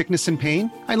symptoms of sickness and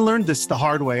pain? I learned this the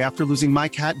hard way after losing my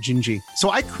cat, Gingy.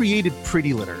 So I created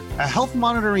Pretty Litter, a health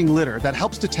monitoring litter that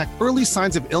helps detect early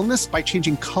signs of illness by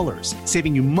changing colors,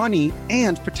 saving you money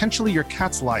and potentially your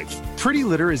cat's life. Pretty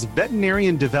Litter is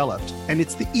veterinarian developed, and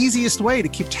it's the easiest way to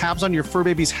keep tabs on your fur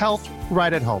baby's health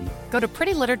right at home. Go to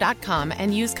prettylitter.com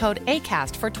and use code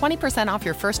ACAST for 20% off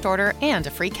your first order and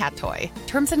a free cat toy.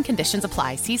 Terms and conditions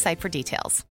apply. See site for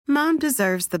details. Mom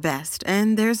deserves the best,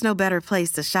 and there's no better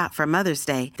place to shop for Mother's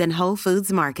Day than Whole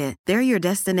Foods Market. They're your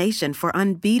destination for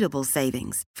unbeatable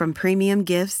savings, from premium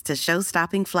gifts to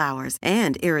show-stopping flowers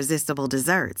and irresistible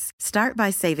desserts. Start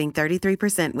by saving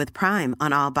 33% with Prime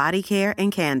on all body care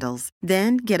and candles.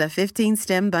 Then get a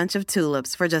 15-stem bunch of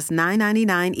tulips for just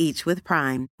 $9.99 each with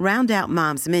Prime. Round out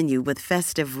Mom's menu with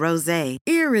festive rosé,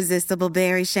 irresistible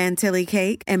berry chantilly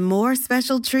cake, and more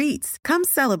special treats. Come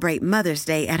celebrate Mother's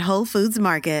Day at Whole Foods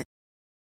Market.